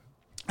 Yeah.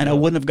 And I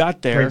wouldn't have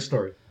got there. Great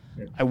story.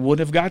 Yeah. I would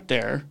have got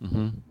there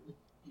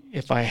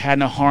if I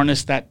hadn't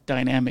harnessed that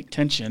dynamic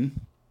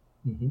tension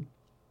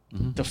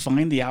to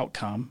find the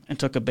outcome and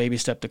took a baby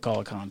step to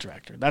call a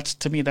contractor. That's,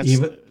 to me, that's,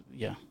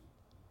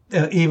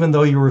 even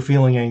though you were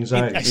feeling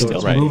anxiety.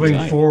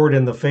 Moving forward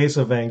in the face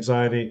of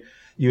anxiety,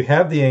 you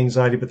have the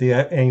anxiety, but the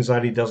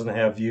anxiety doesn't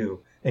have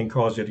you and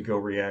cause you to go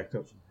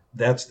reactive.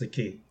 That's the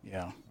key.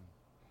 Yeah.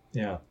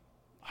 Yeah.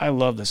 I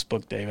love this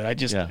book, David.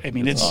 It's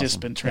awesome.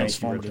 just been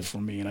transformative for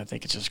me, and I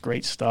think it's just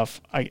great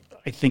stuff. I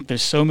think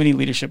there's so many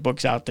leadership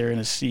books out there in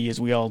a sea, as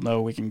we all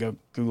know. We can go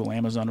Google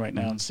Amazon right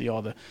now and see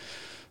all the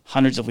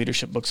hundreds of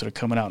leadership books that are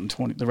coming out in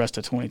the rest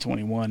of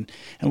 2021.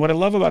 And what I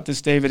love about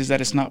this, David, is that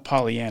it's not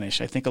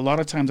Pollyannish. I think a lot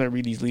of times I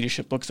read these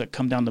leadership books that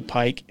come down the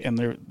pike, and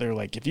they're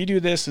like, if you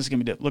do this, it's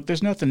going to be look,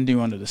 there's nothing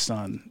new under the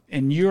sun.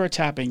 And you are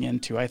tapping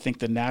into, I think,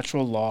 the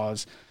natural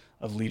laws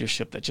of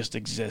leadership that just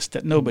exist,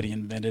 that nobody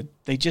invented.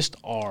 They just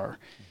are.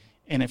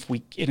 And if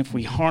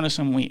we harness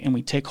them and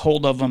we take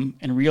hold of them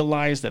and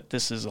realize that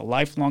this is a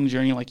lifelong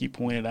journey, like you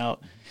pointed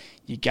out,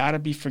 you got to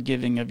be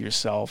forgiving of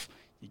yourself.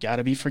 You got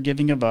to be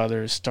forgiving of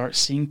others. Start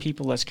seeing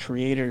people as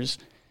creators.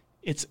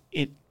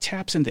 It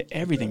taps into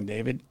everything,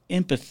 David.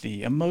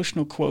 Empathy,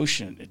 emotional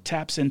quotient. It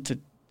taps into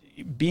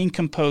being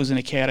composed in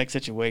a chaotic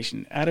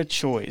situation at a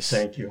choice.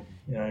 Thank you.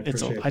 Yeah, I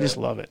appreciate that. I just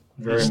love it.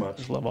 Very much. I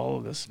just love all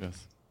of this.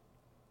 Yes.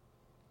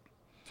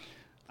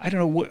 I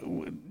don't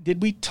know.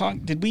 Did we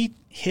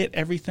hit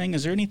everything?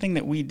 Is there anything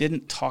that we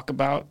didn't talk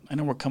about? I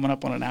know we're coming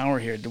up on an hour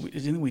here. Is there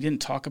anything we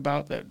didn't talk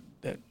about that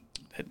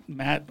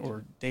Matt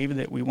or David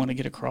that we want to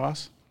get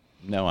across?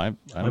 I'm No,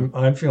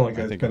 feeling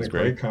like it's been a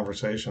great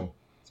conversation.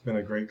 It's been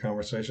a great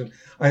conversation.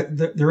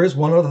 There is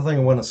one other thing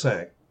I want to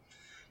say,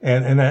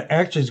 and that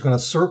actually is going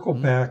to circle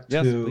back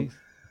to,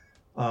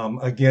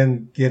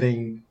 again,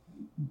 getting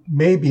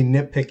maybe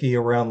nitpicky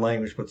around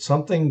language, but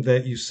something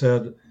that you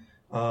said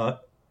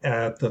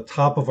at the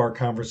top of our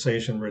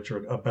conversation,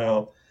 Richard,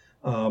 about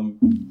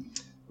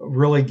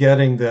really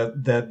getting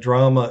that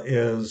drama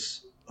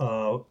is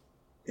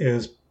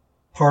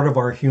part of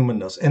our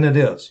humanness, and it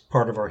is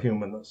part of our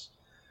humanness.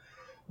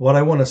 What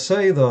I want to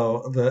say,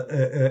 though,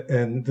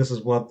 and this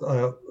is what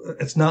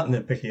it's not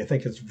nitpicky. I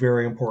think it's a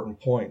very important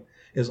point.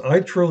 Is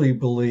I truly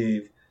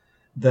believe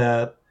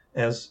that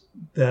as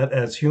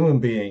human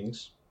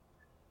beings,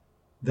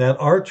 that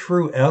our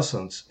true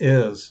essence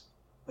is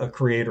a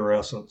creator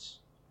essence,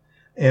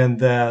 and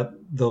that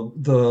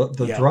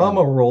the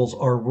drama roles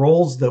are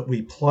roles that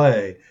we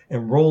play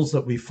and roles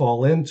that we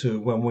fall into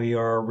when we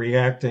are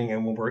reacting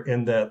and when we're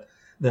in that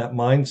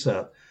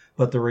mindset.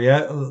 But the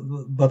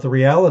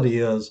reality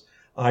is,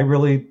 I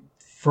really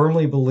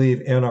firmly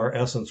believe in our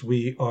essence.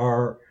 We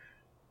are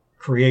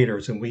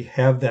creators, and we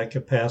have that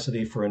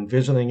capacity for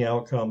envisioning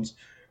outcomes,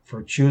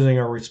 for choosing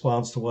our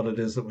response to what it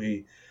is that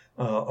we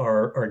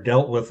are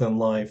dealt with in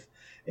life,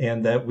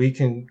 and that we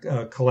can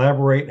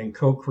collaborate and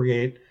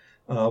co-create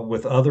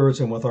with others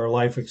and with our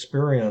life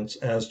experience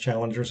as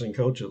challengers and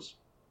coaches.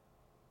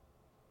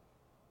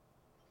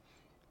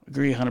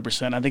 Agree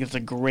 100%. I think it's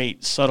a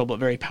great, subtle, but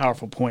very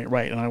powerful point,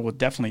 right? And I will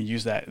definitely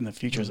use that in the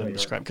future as I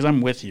describe, because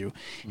I'm with you.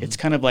 Mm-hmm. It's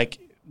kind of like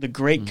the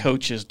great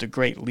coaches, the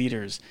great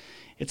leaders.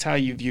 It's how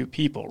you view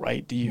people,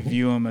 right? Do you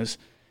view them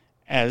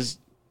as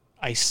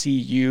I see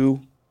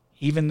you,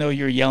 even though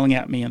you're yelling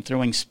at me and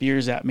throwing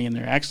spears at me and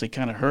they're actually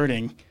kind of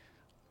hurting,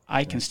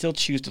 I can still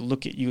choose to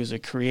look at you as a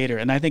creator.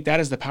 And I think that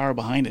is the power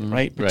behind it,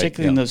 right?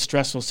 Particularly in those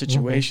stressful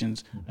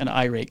situations, an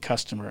irate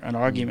customer, an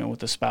argument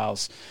with a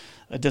spouse,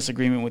 a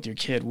disagreement with your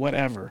kid,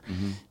 whatever.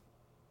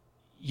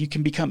 You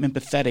can become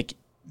empathetic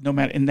no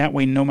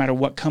matter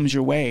what comes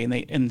your way,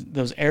 and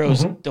those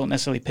arrows don't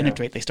necessarily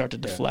penetrate, they start to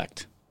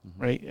deflect.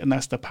 Right? And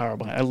that's the power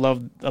behind it. I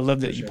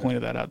love that you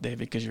pointed that out, David,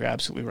 because you're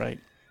absolutely right.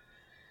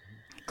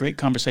 Great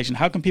conversation.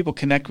 How can people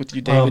connect with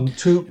you, David,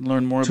 and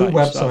learn more about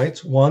your stuff? 2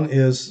 websites. One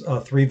is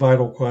 3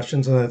 Vital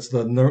Questions, and it's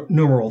the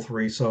numeral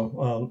 3,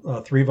 so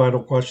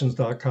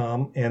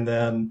 3vitalquestions.com. And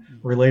then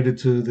related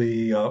to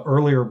the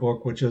earlier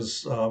book, which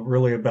is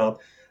really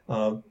about,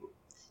 to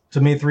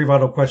me, 3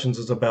 Vital Questions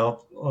is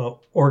about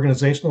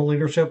organizational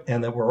leadership,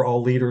 and that we're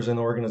all leaders in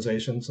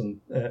organizations.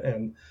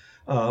 And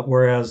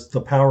whereas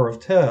The Power of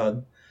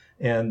TED,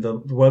 and the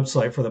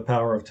website for The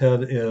Power of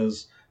TED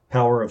is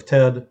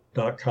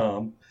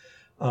powerofted.com.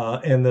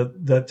 And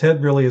the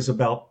TED really is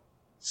about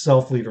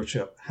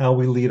self-leadership, how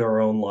we lead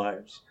our own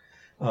lives.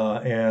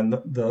 And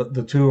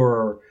the two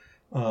are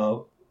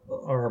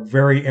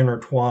very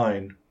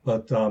intertwined.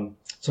 But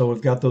So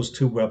we've got those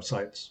 2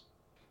 websites.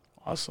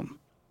 Awesome.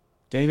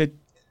 David?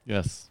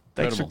 Yes.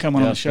 Thanks for Incredible.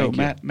 coming on the Yes, show.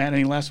 thank you. Matt,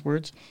 any last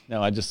words?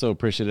 No, I'm just so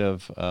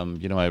appreciative.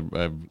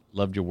 I've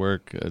loved your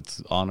work. It's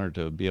an honor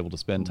to be able to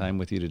spend time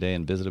with you today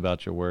and visit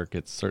about your work.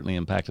 It's certainly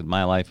impacted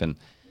my life and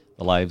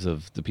the lives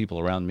of the people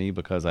around me,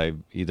 because I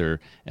either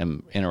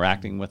am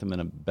interacting with them in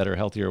a better,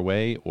 healthier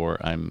way, or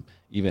I'm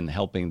even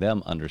helping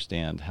them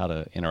understand how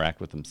to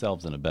interact with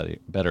themselves in a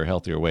better,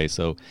 healthier way.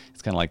 So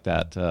it's kind of like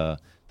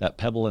that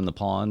pebble in the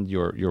pond.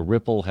 Your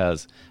ripple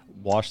has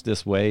washed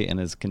this way and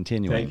is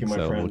continuing. Thank you, my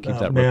so friend. We'll keep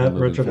that Matt, ripple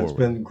moving Richard, forward. it's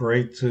been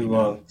great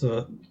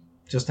to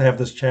just to have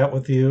this chat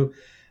with you,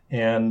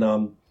 and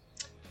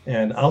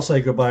I'll say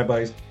goodbye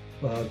by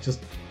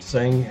just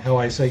saying how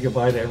I say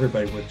goodbye to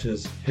everybody, which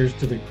is here's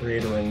to the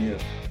Creator in you.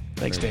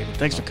 Thanks, David.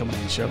 Thanks for coming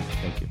on the show.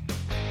 Thank you.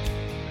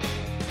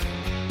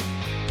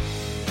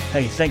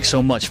 Hey, thanks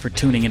so much for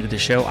tuning into the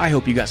show. I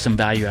hope you got some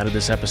value out of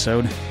this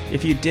episode.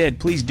 If you did,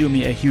 please do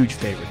me a huge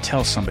favor.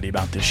 Tell somebody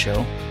about this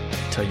show.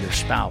 Tell your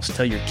spouse,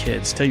 tell your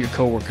kids, tell your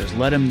coworkers.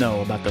 Let them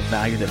know about the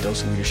value that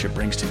Dose of Leadership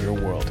brings to your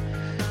world.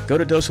 Go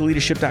to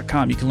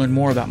doseofleadership.com. You can learn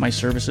more about my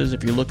services.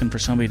 If you're looking for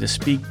somebody to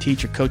speak,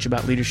 teach, or coach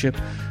about leadership,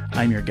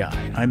 I'm your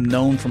guy. I'm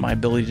known for my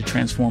ability to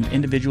transform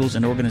individuals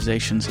and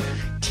organizations,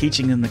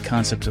 teaching them the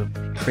concepts of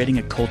creating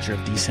a culture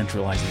of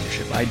decentralized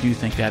leadership. I do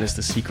think that is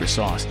the secret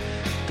sauce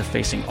to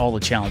facing all the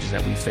challenges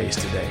that we face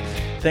today.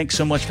 Thanks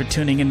so much for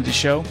tuning into the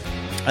show.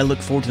 I look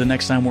forward to the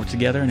next time we work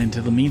together, and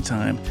until the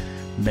meantime,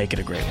 make it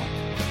a great one.